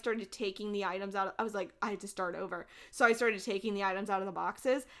I started taking the items out. I was like, I had to start over. So I started taking the items out of the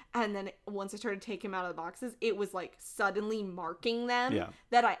boxes. And then once I started taking them out of the boxes, it was like suddenly marking them. Yeah.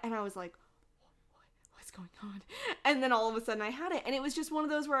 And I was like, what's going on? And then all of a sudden I had it. And it was just one of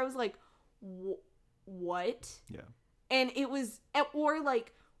those where I was like, what? Yeah. And it was, or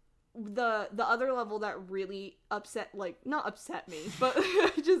like the other level that really not upset me, but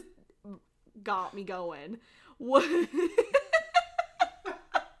just got me going. What?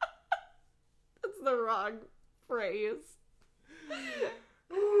 That's the wrong phrase.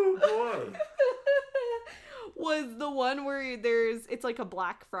 Oh boy. Was the one where it's like a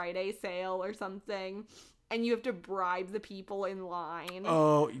Black Friday sale or something, and you have to bribe the people in line.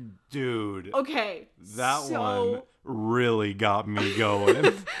 Oh, dude. Okay. That one really got me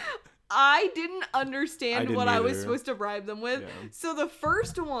going. I didn't understand what I was supposed to bribe them with. Yeah. So the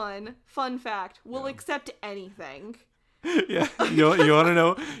first one, fun fact, will accept anything. Yeah. You want to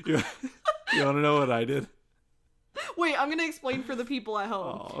know? You want to know what I did? Wait, I'm going to explain for the people at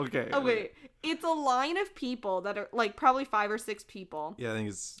home. Oh, okay. Okay. It's a line of people that are like probably 5 or 6 people. Yeah, I think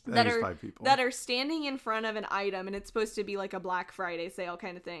it's 5 people. That are standing in front of an item, and it's supposed to be like a Black Friday sale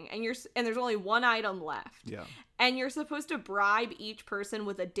kind of thing. And there's only one item left. Yeah. And you're supposed to bribe each person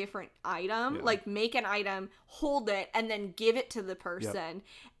with a different item, like make an item, hold it, and then give it to the person,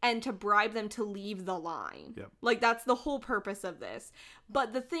 and to bribe them to leave the line. Yep. Like, that's the whole purpose of this.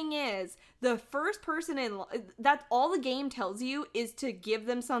 But the thing is, the first person that's all the game tells you is to give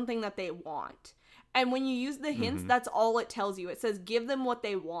them something that they want. And when you use the hints, that's all it tells you. It says, give them what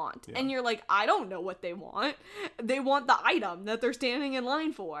they want. Yeah. And you're like, I don't know what they want. They want the item that they're standing in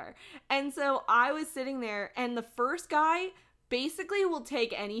line for. And so I was sitting there, and the first guy basically will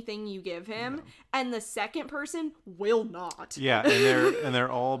take anything you give him, and the second person will not. Yeah, and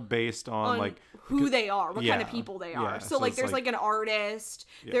they're all based on like who they are, what kind of people they are. So like there's like an artist,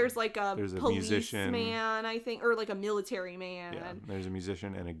 there's like there's a policeman, I think, or like a military man. Yeah, there's a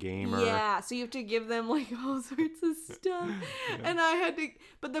musician and a gamer. Yeah, so you have to give them like all sorts of stuff. And I had to,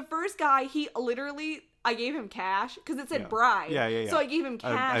 but the first guy, I gave him cash because it said bribe. Yeah. So I gave him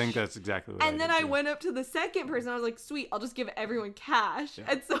cash. I think that's exactly what I did. And then I went up to the second person. I was like, sweet, I'll just give everyone cash.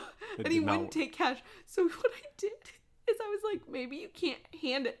 Yeah. And he wouldn't take cash. So what I did is I was like, maybe you can't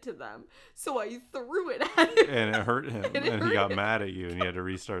hand it to them. So I threw it at him. And it hurt him. And he got mad at you, and you had to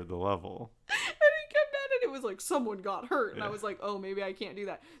restart the level. And he got mad, and it was like, someone got hurt. And I was like, oh, maybe I can't do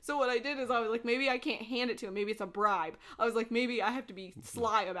that. So what I did is I was like, maybe I can't hand it to him. Maybe it's a bribe. I was like, maybe I have to be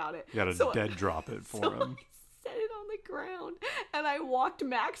sly about it. You gotta dead drop it for him. set it on the ground, and I walked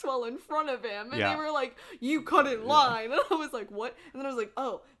Maxwell in front of him, and Yeah. they were like, you cut in line. And I was like, what? And then I was like,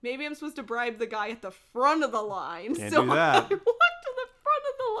 oh, maybe I'm supposed to bribe the guy at the front of the line. Can't So do that. I walked to the front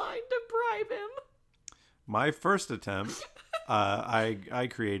of the line to bribe him. My first attempt, I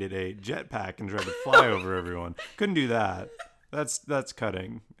created a jetpack and tried to fly over everyone. Couldn't do that. That's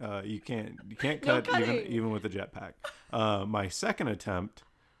cutting. You can't cut even with a jetpack. My second attempt,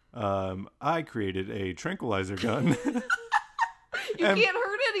 I created a tranquilizer gun. You can't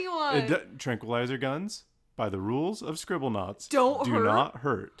hurt anyone. Tranquilizer guns, by the rules of Scribblenauts, do not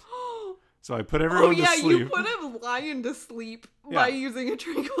hurt. So I put everyone to sleep. You put a lion to sleep by using a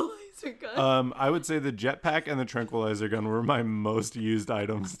tranquilizer gun. I would say the jetpack and the tranquilizer gun were my most used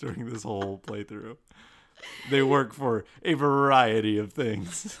items during this whole playthrough. They work for a variety of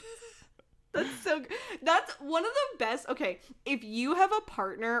things. That's so good. That's one of the best. Okay, if you have a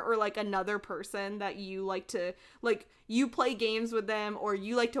partner or like another person that you like to, like, you play games with them or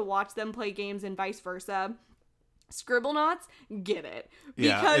you like to watch them play games and vice versa, Scribblenauts, get it.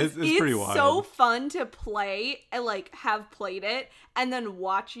 Because it's pretty wild. So fun to play and like have played it and then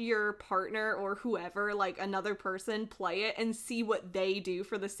watch your partner or whoever, like another person, play it and see what they do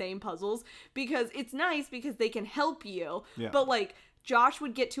for the same puzzles, because it's nice because they can help you. But like Josh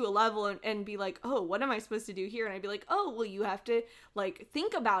would get to a level and be like, oh, what am I supposed to do here? And I'd be like, oh, well, you have to, like,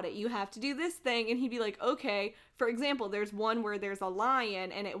 think about it. You have to do this thing. And he'd be like, okay. For example, there's one where there's a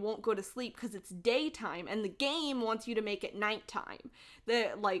lion and it won't go to sleep because it's daytime. And the game wants you to make it nighttime.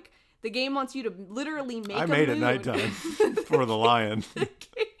 The game wants you to literally make a moon. I made it nighttime for the lion.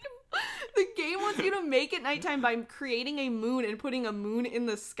 The game wants you to make it nighttime by creating a moon and putting a moon in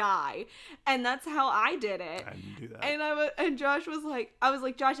the sky. And that's how I did it. I didn't do that. And Josh was like, I was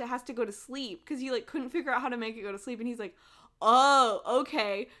like, Josh, it has to go to sleep. Because he like couldn't figure out how to make it go to sleep. And he's like, oh,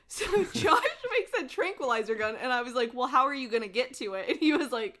 okay. So Josh makes a tranquilizer gun. And I was like, well, how are you going to get to it? And he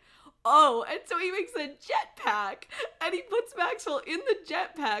was like, oh, and so he makes a jetpack, and he puts Maxwell in the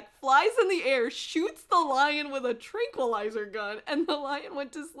jetpack, flies in the air, shoots the lion with a tranquilizer gun, and the lion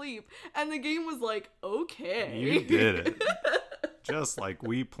went to sleep. And the game was like, okay. You did it. Just like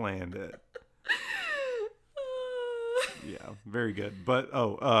we planned it. Yeah, very good. But,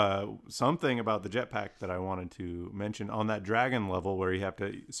 something about the jetpack that I wanted to mention on that dragon level where you have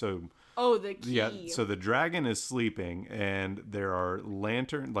to, the key. Yeah, so the dragon is sleeping, and there are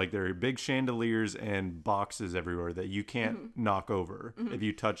there are big chandeliers and boxes everywhere that you can't knock over. If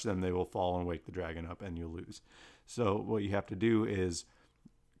you touch them, they will fall and wake the dragon up, and you'll lose. So what you have to do is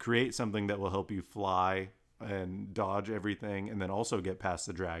create something that will help you fly and dodge everything, and then also get past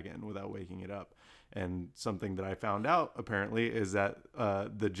the dragon without waking it up. And something that I found out, apparently, is that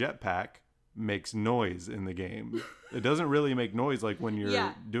the jetpack makes noise in the game. It doesn't really make noise like when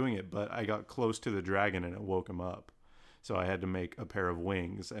you're doing it, but I got close to the dragon and it woke him up. So I had to make a pair of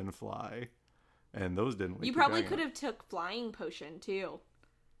wings and fly. And those didn't wake You probably could have took flying potion too.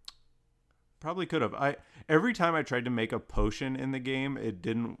 Probably could have. Every time I tried to make a potion in the game, it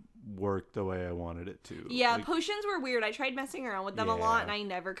didn't work the way I wanted it to. Yeah, potions were weird. I tried messing around with them a lot and I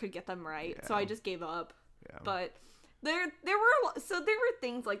never could get them right. So I just gave up. Yeah. But there were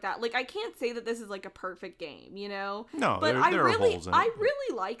things like that. Like, I can't say that this is like a perfect game, you know? No, but there are holes in it. I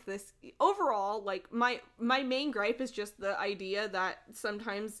really like this. Overall, like, my main gripe is just the idea that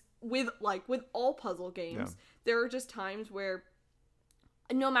sometimes with all puzzle games, there are just times where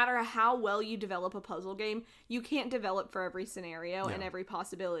no matter how well you develop a puzzle game, you can't develop for every scenario and every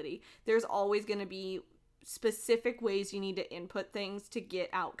possibility. There's always going to be specific ways you need to input things to get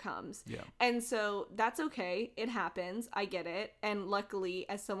outcomes. Yeah. And so that's okay. It happens. I get it. And luckily,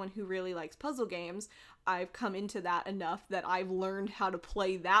 as someone who really likes puzzle games, I've come into that enough that I've learned how to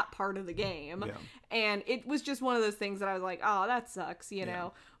play that part of the game. Yeah. And it was just one of those things that I was like, oh, that sucks, you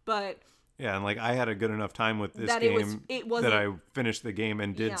know? But yeah, and like I had a good enough time with this game that I finished the game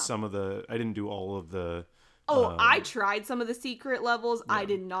and did some of the. I didn't do all of the. I tried some of the secret levels. Yeah. I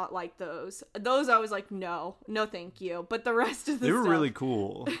did not like those. Those I was like, no, thank you. But the rest of they were really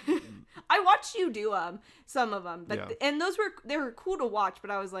cool. I watched you do some of them, and they were cool to watch. But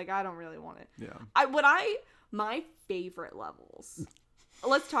I was like, I don't really want it. Yeah. My favorite levels.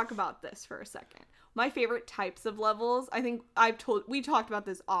 Let's talk about this for a second. My favorite types of levels, I think we talked about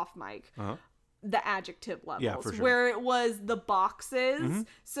this off mic. The adjective levels, yeah, for sure. Where it was the boxes. Mm-hmm.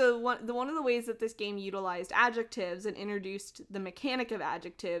 So one of the ways that this game utilized adjectives and introduced the mechanic of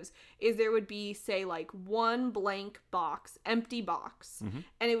adjectives is there would be, say, like one blank box, empty box,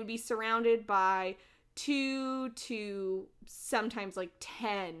 and it would be surrounded by 2 to sometimes like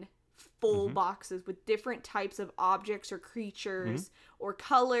 10 full boxes with different types of objects or creatures or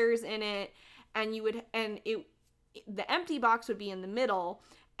colors in it. And the empty box would be in the middle,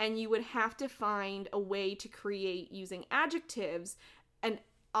 and you would have to find a way to create, using adjectives, an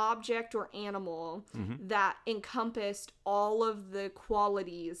object or animal that encompassed all of the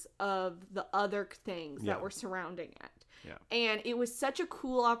qualities of the other things that were surrounding it. Yeah. And it was such a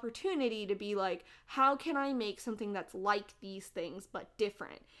cool opportunity to be like, how can I make something that's like these things but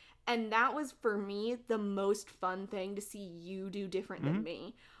different? And that was, for me, the most fun thing to see you do different than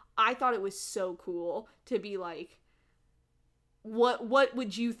me. I thought it was so cool to be like, what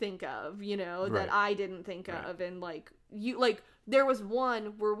would you think of, you know, that I didn't think of? And like, you, like, there was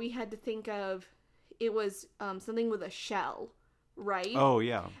one where we had to think of, it was something with a shell, right? Oh,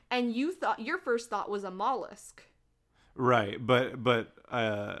 yeah. And you thought, your first thought was a mollusk. Right, but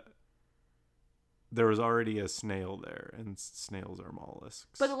there was already a snail there, and snails are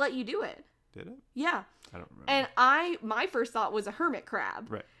mollusks. But it let you do it. Did it? Yeah. I don't remember. And my first thought was a hermit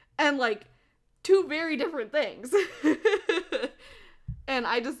crab. Right. And like, two very different things. And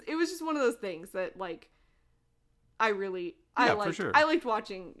it was just one of those things that like, I liked. For sure. I liked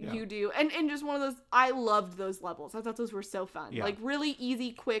watching you do, and just one of those. I loved those levels. I thought those were so fun. Yeah. Like really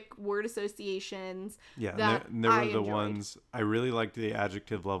easy, quick word associations. Yeah, that and there were I the enjoyed. ones I really liked, the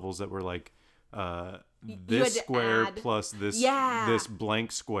adjective levels that were like had this to square add- plus this Yeah.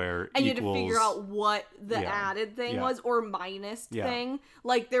 blank square And you equals. had to figure out what the Yeah. added thing Yeah. was, or minus Yeah. thing.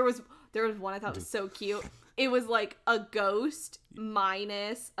 Like there was one I thought was so cute. It was like a ghost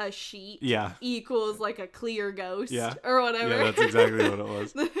minus a sheet Yeah. equals like a clear ghost Yeah. or whatever. Yeah, that's exactly what it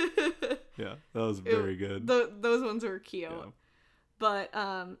was. Yeah, that was very good. Those ones were cute. Yeah. But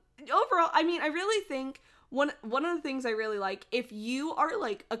overall, I mean, I really think one of the things I really like, if you are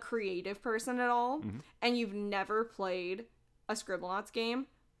like a creative person at all and you've never played a Scribblenauts game,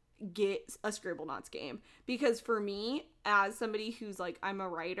 get a Scribblenauts game. Because for me, as somebody who's like, I'm a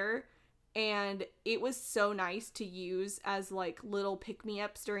writer, and it was so nice to use as like little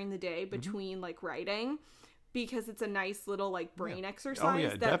pick-me-ups during the day between like writing, because it's a nice little like brain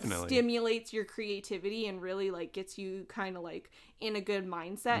exercise that definitely. stimulates your creativity and really like gets you kind of like in a good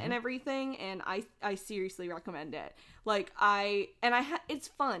mindset and everything. And I seriously recommend it. Like it's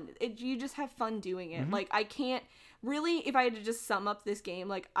fun. You just have fun doing it. Like I can't really, if I had to just sum up this game,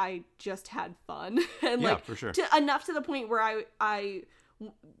 like I just had fun and like for sure. enough to the point where I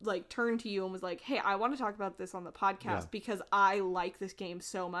like turned to you and was like, hey, I want to talk about this on the podcast because I like this game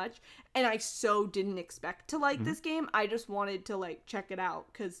so much, and I so didn't expect to like this game. I just wanted to like check it out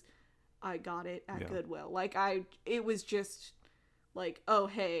because I got it at Goodwill. Like it was just like, oh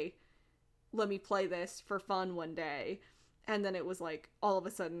hey, let me play this for fun one day, and then it was like all of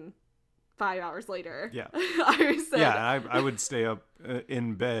a sudden 5 hours later, I would stay up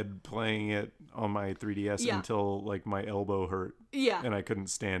in bed playing it on my 3DS until like my elbow hurt. Yeah. And I couldn't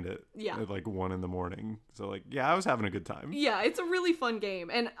stand it. Yeah. At like 1 a.m. So like, I was having a good time. Yeah, it's a really fun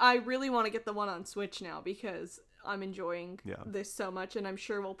game. And I really want to get the one on Switch now because I'm enjoying this so much. And I'm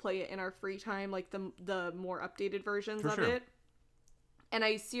sure we'll play it in our free time, like the more updated versions of it. And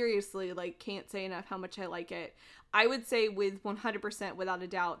I seriously like can't say enough how much I like it. I would say with 100% without a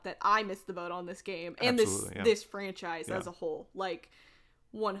doubt that I missed the boat on this game and this franchise as a whole. Like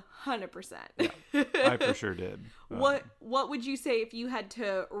 100%. I for sure did. What would you say if you had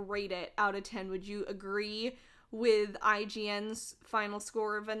to rate it out of 10? Would you agree with IGN's final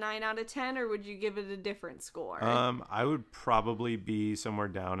score of a 9 out of 10, or would you give it a different score? I would probably be somewhere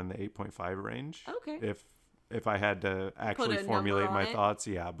down in the 8.5 range. Okay. If I had to actually formulate my thoughts,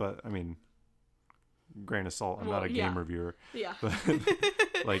 but I mean, grain of salt. I'm not a game reviewer. Yeah. But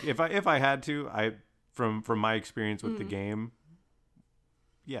like if I had to, from my experience with the game,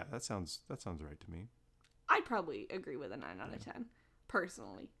 that sounds right to me. I'd probably agree with a 9 out of 10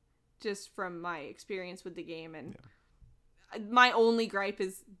 personally, just from my experience with the game. And my only gripe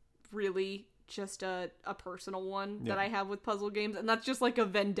is really just a personal one that I have with puzzle games, and that's just like a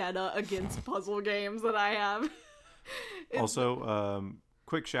vendetta against puzzle games that I have. Also,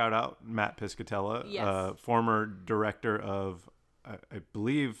 quick shout out, Matt Piscatella, former director of, I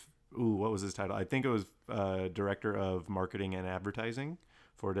believe, what was his title? I think it was director of marketing and advertising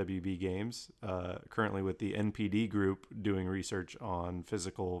for WB Games, currently with the NPD group doing research on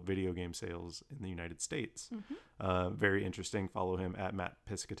physical video game sales in the United States. Very interesting. Follow him at Matt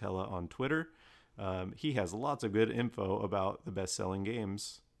Piscatella on Twitter. He has lots of good info about the best-selling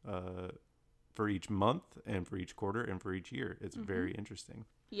games for each month and for each quarter and for each year. It's very interesting.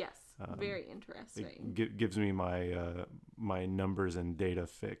 Yes, very interesting. It gives me my my numbers and data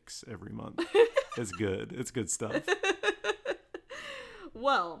fix every month. It's good. It's good stuff.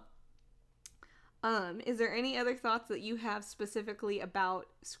 Well, is there any other thoughts that you have specifically about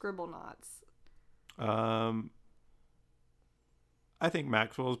Scribblenauts? I think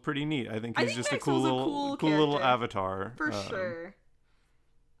Maxwell is pretty neat. I think he's just Maxwell's a a cool little character. avatar. For sure.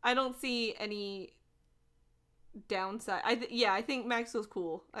 I don't see any downside. I think Maxwell's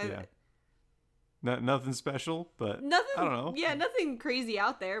cool. Nothing special, but nothing. I don't know. Yeah, nothing crazy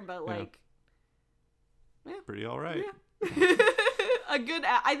out there, but like, pretty all right. Yeah.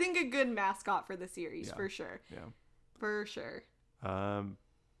 I think a good mascot for the series for sure. Yeah, for sure.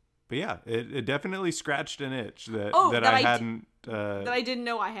 But yeah, it definitely scratched an itch that I hadn't that I didn't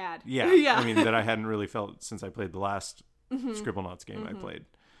know I had. Yeah, yeah. I mean that I hadn't really felt since I played the last Scribblenauts game I played.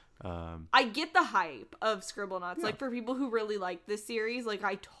 I get the hype of Scribblenauts. Yeah. Like for people who really like this series, like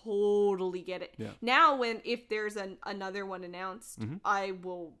I totally get it. Yeah. Now if there's another one announced, I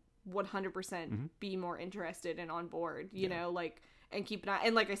will 100% be more interested and on board, you know, like, and keep an eye.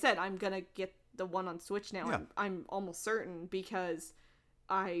 And like I said, I'm going to get the one on Switch now. Yeah. I'm almost certain because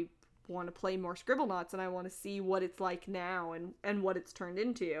I want to play more Scribblenauts and I want to see what it's like now and what it's turned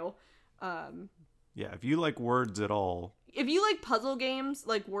into. Yeah, if you like words at all. If you like puzzle games,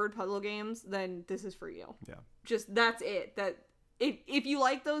 like word puzzle games, then this is for you. Yeah. Just that's it. That if you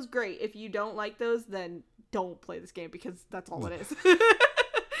like those, great. If you don't like those, then don't play this game because that's all it is.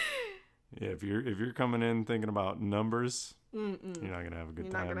 Yeah, if you're coming in thinking about numbers, you're not gonna have a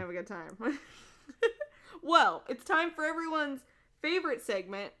good time. You're not gonna have a good time. Well, it's time for everyone's favorite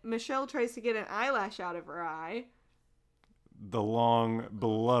segment. Michelle tries to get an eyelash out of her eye. The long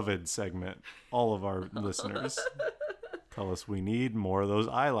beloved segment. All of our listeners tell us we need more of those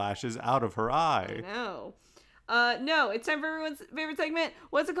eyelashes out of her eye. I know. No, it's time for everyone's favorite segment.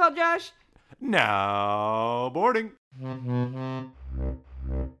 What's it called, Josh? Now boarding.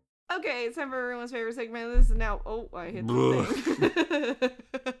 Okay, it's time for everyone's favorite segment. This is now. Oh, I hit the thing.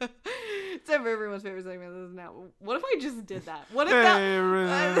 It's time for everyone's favorite segment. This is now. What if I just did that? What if that?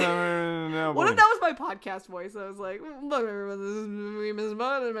 What if that was my podcast voice? I was like, "Hello, everyone. This is me, Miss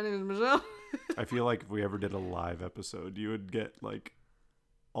Bud, and my name is Michelle." I feel like if we ever did a live episode, you would get like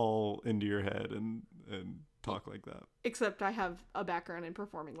all into your head and talk like that. Except I have a background in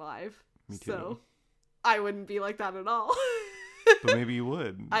performing live. Me too. So I wouldn't be like that at all. But maybe you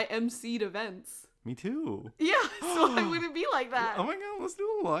would. I emceed events. Me too. Yeah, so I wouldn't be like that. Oh my god, let's do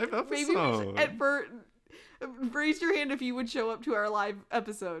a live episode. Maybe raise your hand if you would show up to our live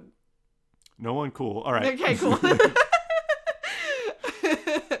episode. No one cool. All right. Okay, cool.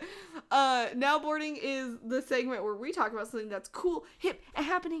 Now boarding is the segment where we talk about something that's cool, hip, and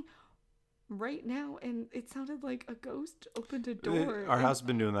happening right now. And it sounded like a ghost opened a door. Our house has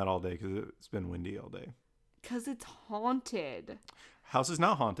been doing that all day because it's been windy all day. Because it's haunted. House is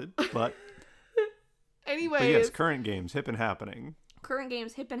not haunted, but... Anyways. But yes, current games, hip and happening. Current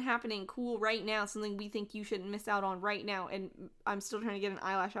games, hip and happening, cool right now. Something we think you shouldn't miss out on right now. And I'm still trying to get an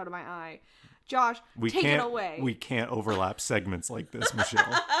eyelash out of my eye. Josh, take it away. We can't overlap segments like this,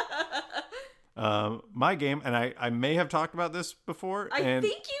 Michelle. My game, and I may have talked about this before. I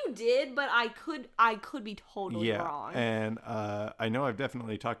think you did, but I could be totally wrong. And I know I've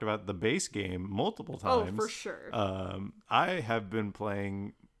definitely talked about the base game multiple times. Oh, for sure. I have been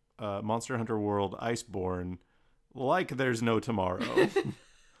playing Monster Hunter World Iceborne like there's no tomorrow.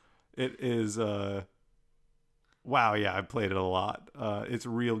 It is wow, yeah, I've played it a lot. It's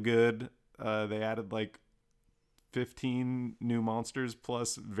real good. They added like 15 new monsters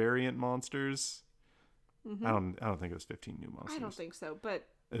plus variant monsters. Mm-hmm. I don't think it was 15 new monsters. I don't think so, but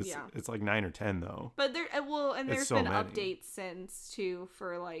it's like 9 or 10 though. But there's been updates since too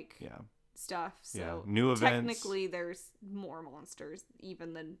for like stuff. So new events. Technically, there's more monsters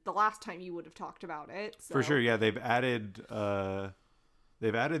even than the last time you would have talked about it. So. For sure, yeah. They've added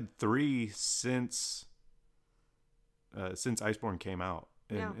 3 since Iceborne came out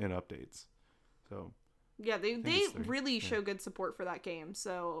in updates. So yeah, they really show good support for that game.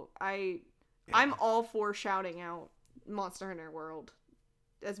 So I'm all for shouting out Monster Hunter World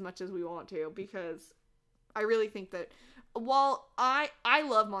as much as we want to, because I really think that while I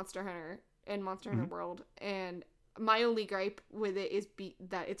love Monster Hunter and Monster Hunter World, and my only gripe with it is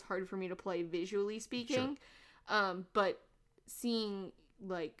that it's hard for me to play visually speaking. Sure. But seeing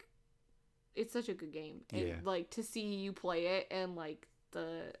like it's such a good game, and like to see you play it and like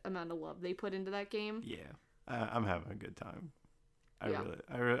the amount of love they put into that game. Yeah, I'm having a good time.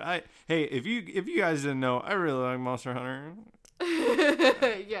 Hey, if you guys didn't know, I really like Monster Hunter.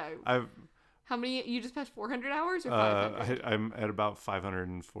 Yeah. How many? You just passed 400 hours or 500? I'm at about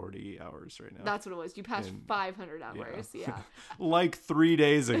 540 hours right now. That's what it was. You passed 500 hours. Yeah. Like 3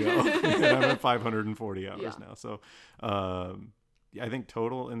 days ago. And I'm at 540 hours now. So, I think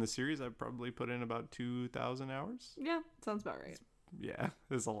total in the series, I've probably put in about 2,000 hours. Yeah, sounds about right. Yeah,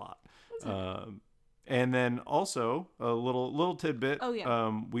 it's a lot. And then also a little tidbit. Oh,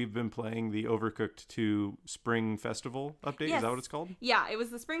 yeah. We've been playing the Overcooked 2 Spring Festival update. Yes. Is that what it's called? Yeah, it was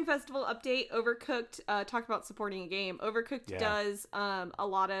the Spring Festival update. Overcooked, talk about supporting a game. Overcooked does a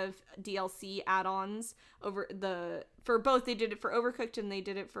lot of DLC add-ons for both. They did it for Overcooked and they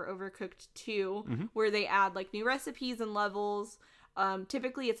did it for Overcooked 2, where they add like new recipes and levels.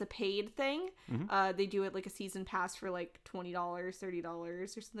 Typically it's a paid thing. They do it like a season pass for like $20, $30 or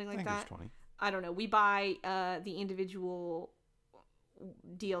something like that. It's 20. I don't know. We buy the individual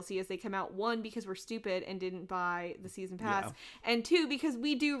DLC as they come out. 1, because we're stupid and didn't buy the season pass, and 2, because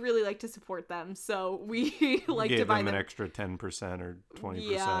we do really like to support them. So we like to buy them an extra 10% or 20%.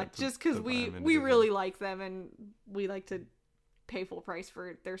 Yeah, just because we really like them and we like to pay full price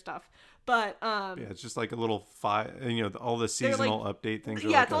for their stuff. But it's just like a little all the seasonal update things.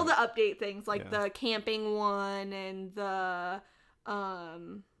 Yeah, it's all the update things like the camping one and the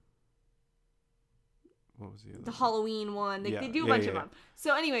what was the Halloween one. They do a bunch of them.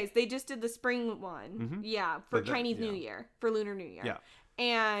 So anyways, they just did the spring one. For Chinese New Year, for Lunar New Year.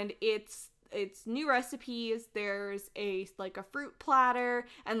 And it's new recipes. There's a fruit platter,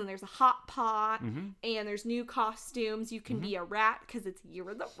 and then there's a hot pot, and there's new costumes. You can be a rat because it's Year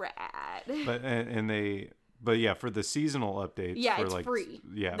of the Rat. But for the seasonal updates, it's free.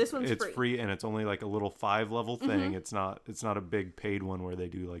 Yeah, this one's it's free, and it's only like a little 5-level thing. It's not a big paid one where they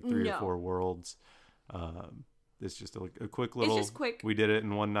do like 3 or 4 worlds. It's just a quick little. It's just quick. We did it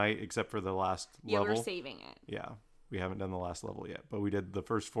in one night, except for the last level. Yeah, we're saving it. Yeah, we haven't done the last level yet, but we did the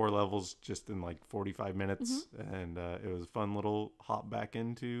first 4 levels just in like 45 minutes, and it was a fun little hop back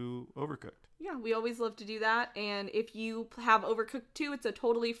into Overcooked. Yeah, we always love to do that, and if you have Overcooked 2, it's a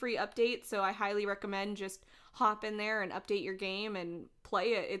totally free update, so I highly recommend just hop in there and update your game and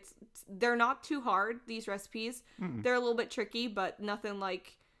play it. They're not too hard, these recipes. They're a little bit tricky, but nothing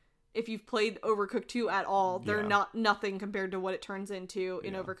like if you've played Overcooked 2 at all, they're nothing compared to what it turns into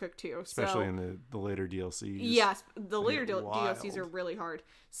in Overcooked 2. Especially in the later DLCs. Yes, the later DLCs are really hard.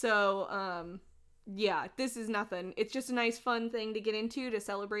 So, this is nothing. It's just a nice fun thing to get into to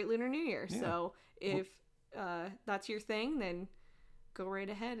celebrate Lunar New Year. Yeah. So if that's your thing, then go right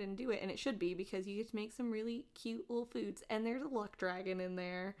ahead and do it. And it should be, because you get to make some really cute little foods. And there's a luck dragon in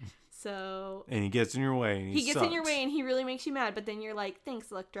there. So and he gets in your way, and he gets in your way, and he really makes you mad. But then you're like,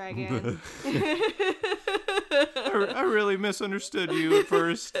 "Thanks, Luck Dragon." I really misunderstood you at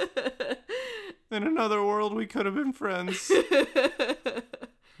first. In another world, we could have been friends.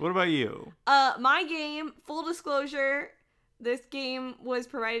 What about you? My game, full disclosure, this game was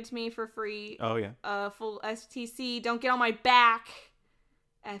provided to me for free. Oh yeah. Full FTC. Don't get on my back,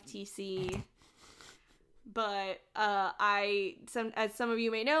 FTC. But as some of you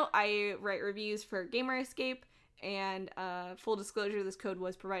may know, I write reviews for Gamer Escape, and full disclosure, this code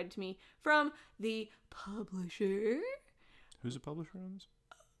was provided to me from the publisher. Who's the publisher on this?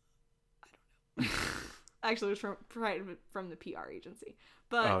 I don't know. Actually, it was provided from the PR agency.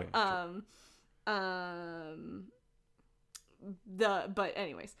 But but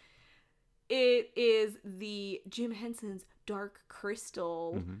anyways, it is the Jim Henson's Dark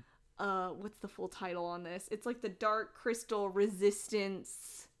Crystal. What's the full title on this? It's like the Dark Crystal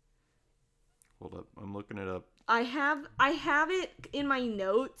Resistance. Hold up, I'm looking it up. I have it in my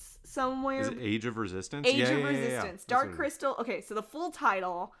notes somewhere. Is it Age of Resistance? Age of Resistance. Yeah. Dark Crystal. Okay, so the full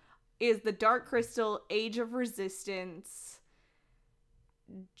title is the Dark Crystal Age of Resistance.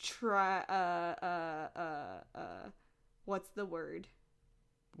 What's the word?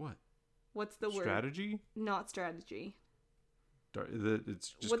 What? What's the word? Strategy? Not strategy.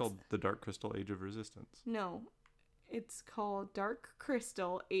 It's just called the Dark Crystal Age of Resistance. No, it's called Dark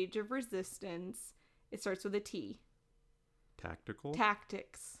Crystal Age of Resistance. It starts with a T. Tactical?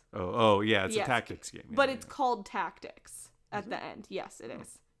 Tactics. Oh yeah, it's a tactics game. Yeah, but it's called Tactics at the end. Yes, it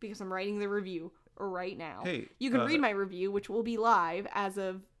is. Because I'm writing the review right now. Hey, you can read my review, which will be live as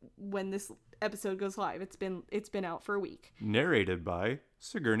of when this episode goes live. It's been out for a week. Narrated by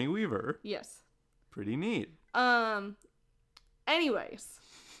Sigourney Weaver. Yes. Pretty neat. Anyways,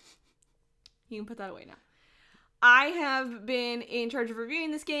 you can put that away now. I have been in charge of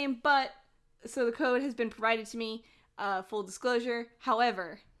reviewing this game, so the code has been provided to me, full disclosure.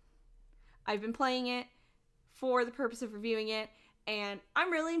 However, I've been playing it for the purpose of reviewing it, and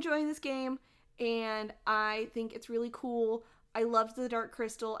I'm really enjoying this game, and I think it's really cool. I loved the Dark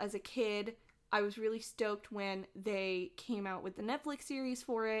Crystal as a kid. I was really stoked when they came out with the Netflix series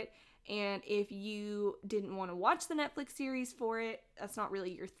for it, And if you didn't want to watch the Netflix series for it, that's not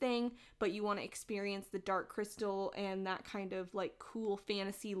really your thing, but you want to experience the Dark Crystal and that kind of like cool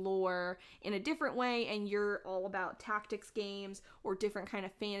fantasy lore in a different way, and you're all about tactics games or different kind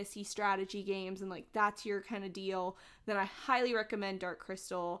of fantasy strategy games, and like that's your kind of deal, then I highly recommend Dark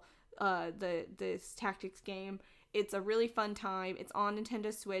Crystal, this tactics game. It's a really fun time. It's on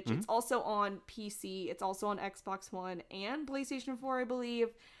Nintendo Switch. It's also on PC. It's also on Xbox One and PlayStation 4, I believe.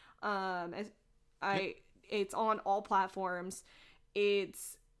 It's on all platforms.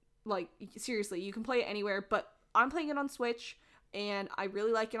 It's like, seriously, you can play it anywhere, but I'm playing it on Switch, and I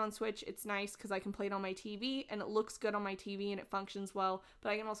really like it on Switch. It's nice because I can play it on my TV, and it looks good on my TV, and it functions well, but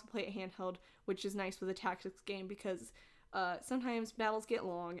I can also play it handheld, which is nice with a tactics game because sometimes battles get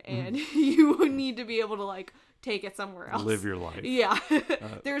long, and you need to be able to like take it somewhere else. Live your life. Yeah.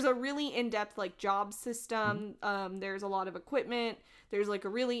 There's a really in-depth like job system. There's a lot of equipment. There's like a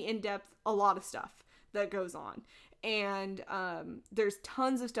really in-depth, a lot of stuff that goes on. And there's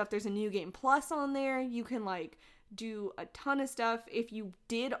tons of stuff. There's a New Game Plus on there. You can like do a ton of stuff. If you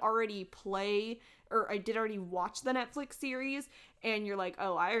did already play, or I did already watch the Netflix series, and you're like,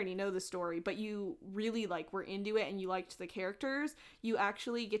 oh, I already know the story, but you really like were into it and you liked the characters, you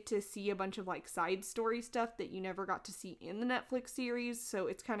actually get to see a bunch of like side story stuff that you never got to see in the Netflix series. So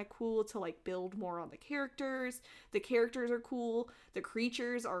it's kind of cool to like build more on the characters. The characters are cool. The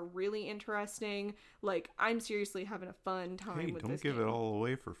creatures are really interesting. Like, I'm seriously having a fun time with this game. Don't give it all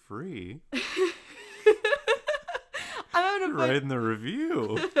away for free. I'm having a fun... Right in the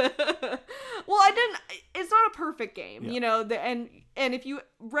review. Well, I didn't. It's not a perfect game, you know. And if you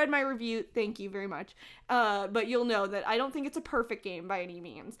read my review, thank you very much. But you'll know that I don't think it's a perfect game by any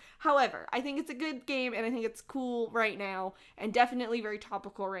means. However, I think it's a good game, and I think it's cool right now, and definitely very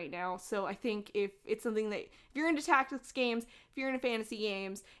topical right now. So I think if it's something that, if you're into tactics games, if you're into fantasy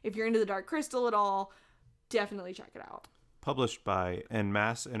games, if you're into the Dark Crystal at all, definitely check it out. Published by En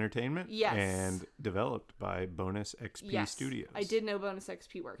Masse Entertainment. Yes. And developed by Bonus XP Studios. I did know Bonus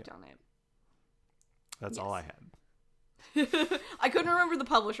XP worked on it. That's all I had. I couldn't remember the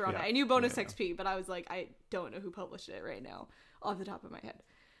publisher on it. I knew Bonus XP, but I was like, I don't know who published it right now off the top of my head.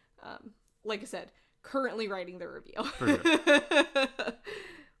 Like I said, currently writing the review. For sure.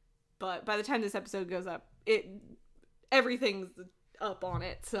 But by the time this episode goes up, everything's up on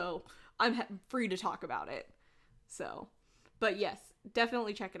it, so I'm free to talk about it. So, but yes,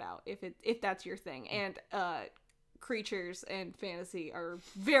 definitely check it out if that's your thing. And creatures and fantasy are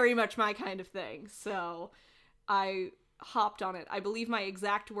very much my kind of thing, so I hopped on it. I believe my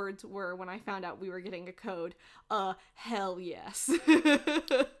exact words were, when I found out we were getting a code, hell yes.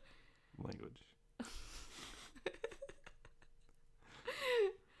 Language.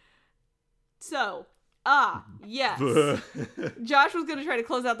 So, yes. Josh was going to try to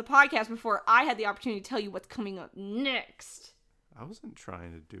close out the podcast before I had the opportunity to tell you what's coming up next. I wasn't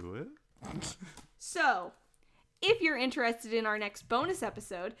trying to do it. So, if you're interested in our next bonus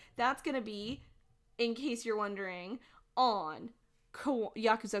episode, that's going to be, in case you're wondering, on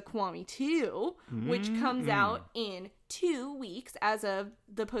Yakuza Kiwami 2, which comes out in 2 weeks as of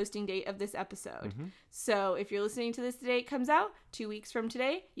the posting date of this episode. So if you're listening to this the day it comes out, 2 weeks from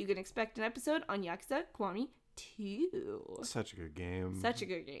today, you can expect an episode on Yakuza Kiwami 2. Such a good game. Such a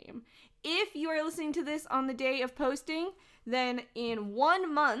good game. If you are listening to this on the day of posting, then in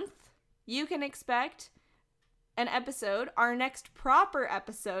 1 month, you can expect an episode, our next proper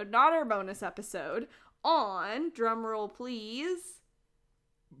episode, not our bonus episode, on, drumroll please.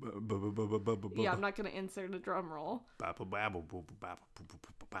 Yeah, I'm not going to insert a drum roll.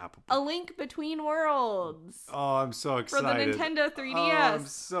 A Link Between Worlds. Oh, I'm so excited. For the Nintendo 3DS. Oh, I'm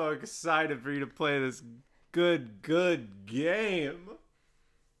so excited for you to play this good game.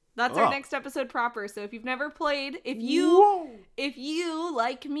 That's our next episode proper. So if you've never played, if you,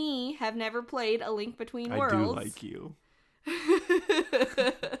 like me, have never played A Link Between Worlds. I do like you.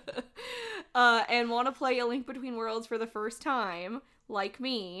 And want to play A Link Between Worlds for the first time, like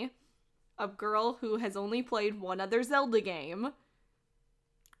me, a girl who has only played one other Zelda game.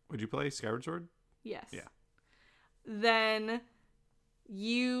 Would you play Skyward Sword? Yes. Yeah. Then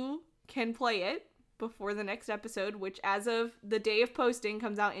you can play it before the next episode, which as of the day of posting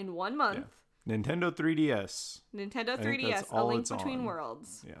comes out in 1 month. Yeah. Nintendo 3DS. Nintendo 3DS, A Link Between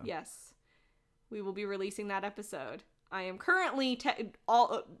Worlds. Yeah. Yes. We will be releasing that episode. I am currently,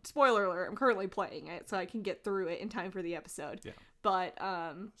 spoiler alert, I'm currently playing it so I can get through it in time for the episode. Yeah. But,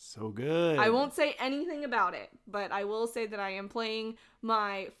 so good. I won't say anything about it, but I will say that I am playing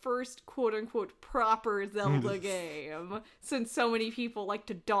my first quote-unquote proper Zelda game, since so many people like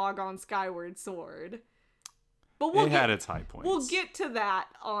to dog on Skyward Sword. But it had its high points. We'll get to that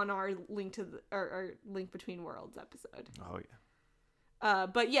on our link to our Link Between Worlds episode. Oh yeah.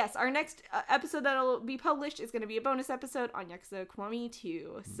 But yes, our next episode that'll be published is going to be a bonus episode on Yakuza Kiwami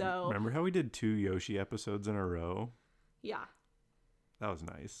 2. So remember how we did 2 Yoshi episodes in a row? Yeah. That was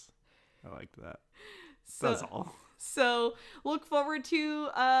nice. I liked that. So, that's all. So look forward to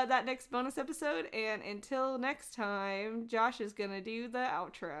that next bonus episode. And until next time, Josh is going to do the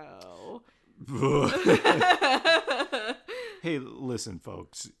outro. Hey, listen,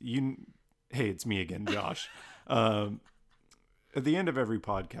 folks. Hey, it's me again, Josh. At the end of every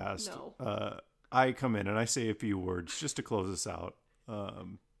podcast, I come in and I say a few words just to close us out.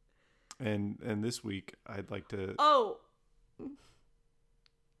 And this week, I'd like to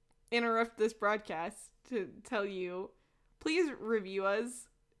interrupt this broadcast to tell you, please review us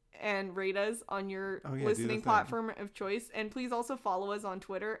and rate us on your listening platform of choice. And please also follow us on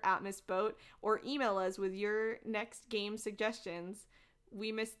Twitter @MissBoat or email us with your next game suggestions.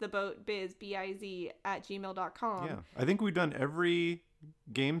 We miss the boat biz, biz @gmail.com. Yeah. I think we've done every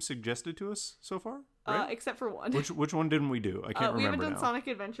game suggested to us so far, right? Except for one. Which one didn't we do? I can't remember. We haven't done now. Sonic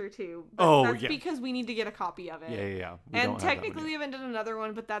Adventure 2. But that's because we need to get a copy of it. Yeah. And technically we haven't done another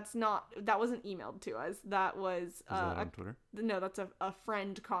one, but that wasn't emailed to us. That was Is that on Twitter? No, that's a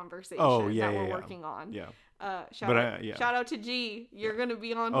friend conversation that we're working on. Yeah. Shout out to G. You're gonna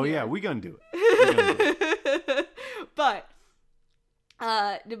be on here. Yeah, we're gonna do it. But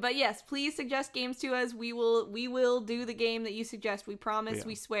yes, please suggest games to us. We will do the game that you suggest. We promise.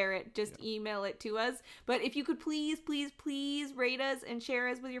 We swear it. Just email it to us. But if you could please rate us and share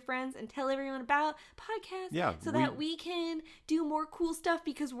us with your friends and tell everyone about podcasts. Yeah, so that we can do more cool stuff,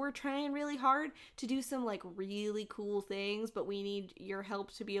 because we're trying really hard to do some like really cool things, but we need your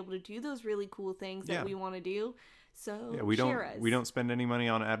help to be able to do those really cool things that we want to do. So we don't spend any money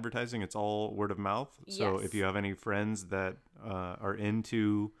on advertising. It's all word of mouth. So if you have any friends that are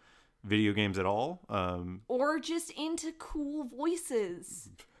into video games at all, or just into cool voices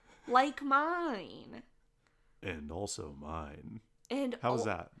like mine, and also mine, and how's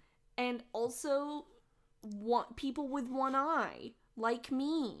that? And also people with one eye like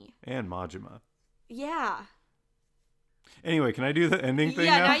me and Majima. Yeah. Anyway, can I do the ending thing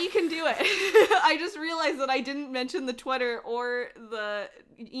now? Yeah, now you can do it. I just realized that I didn't mention the Twitter or the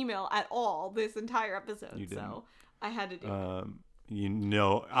email at all this entire episode. You didn't. So I had to do it. I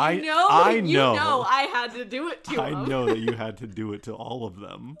know I had to do it to them. I know that you had to do it to all of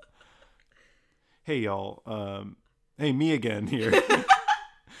them. Hey, y'all. Hey, me again here.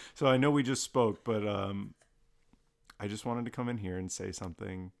 So I know we just spoke, but I just wanted to come in here and say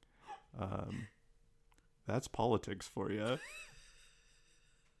something. That's politics for you.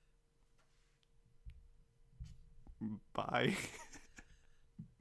 Bye.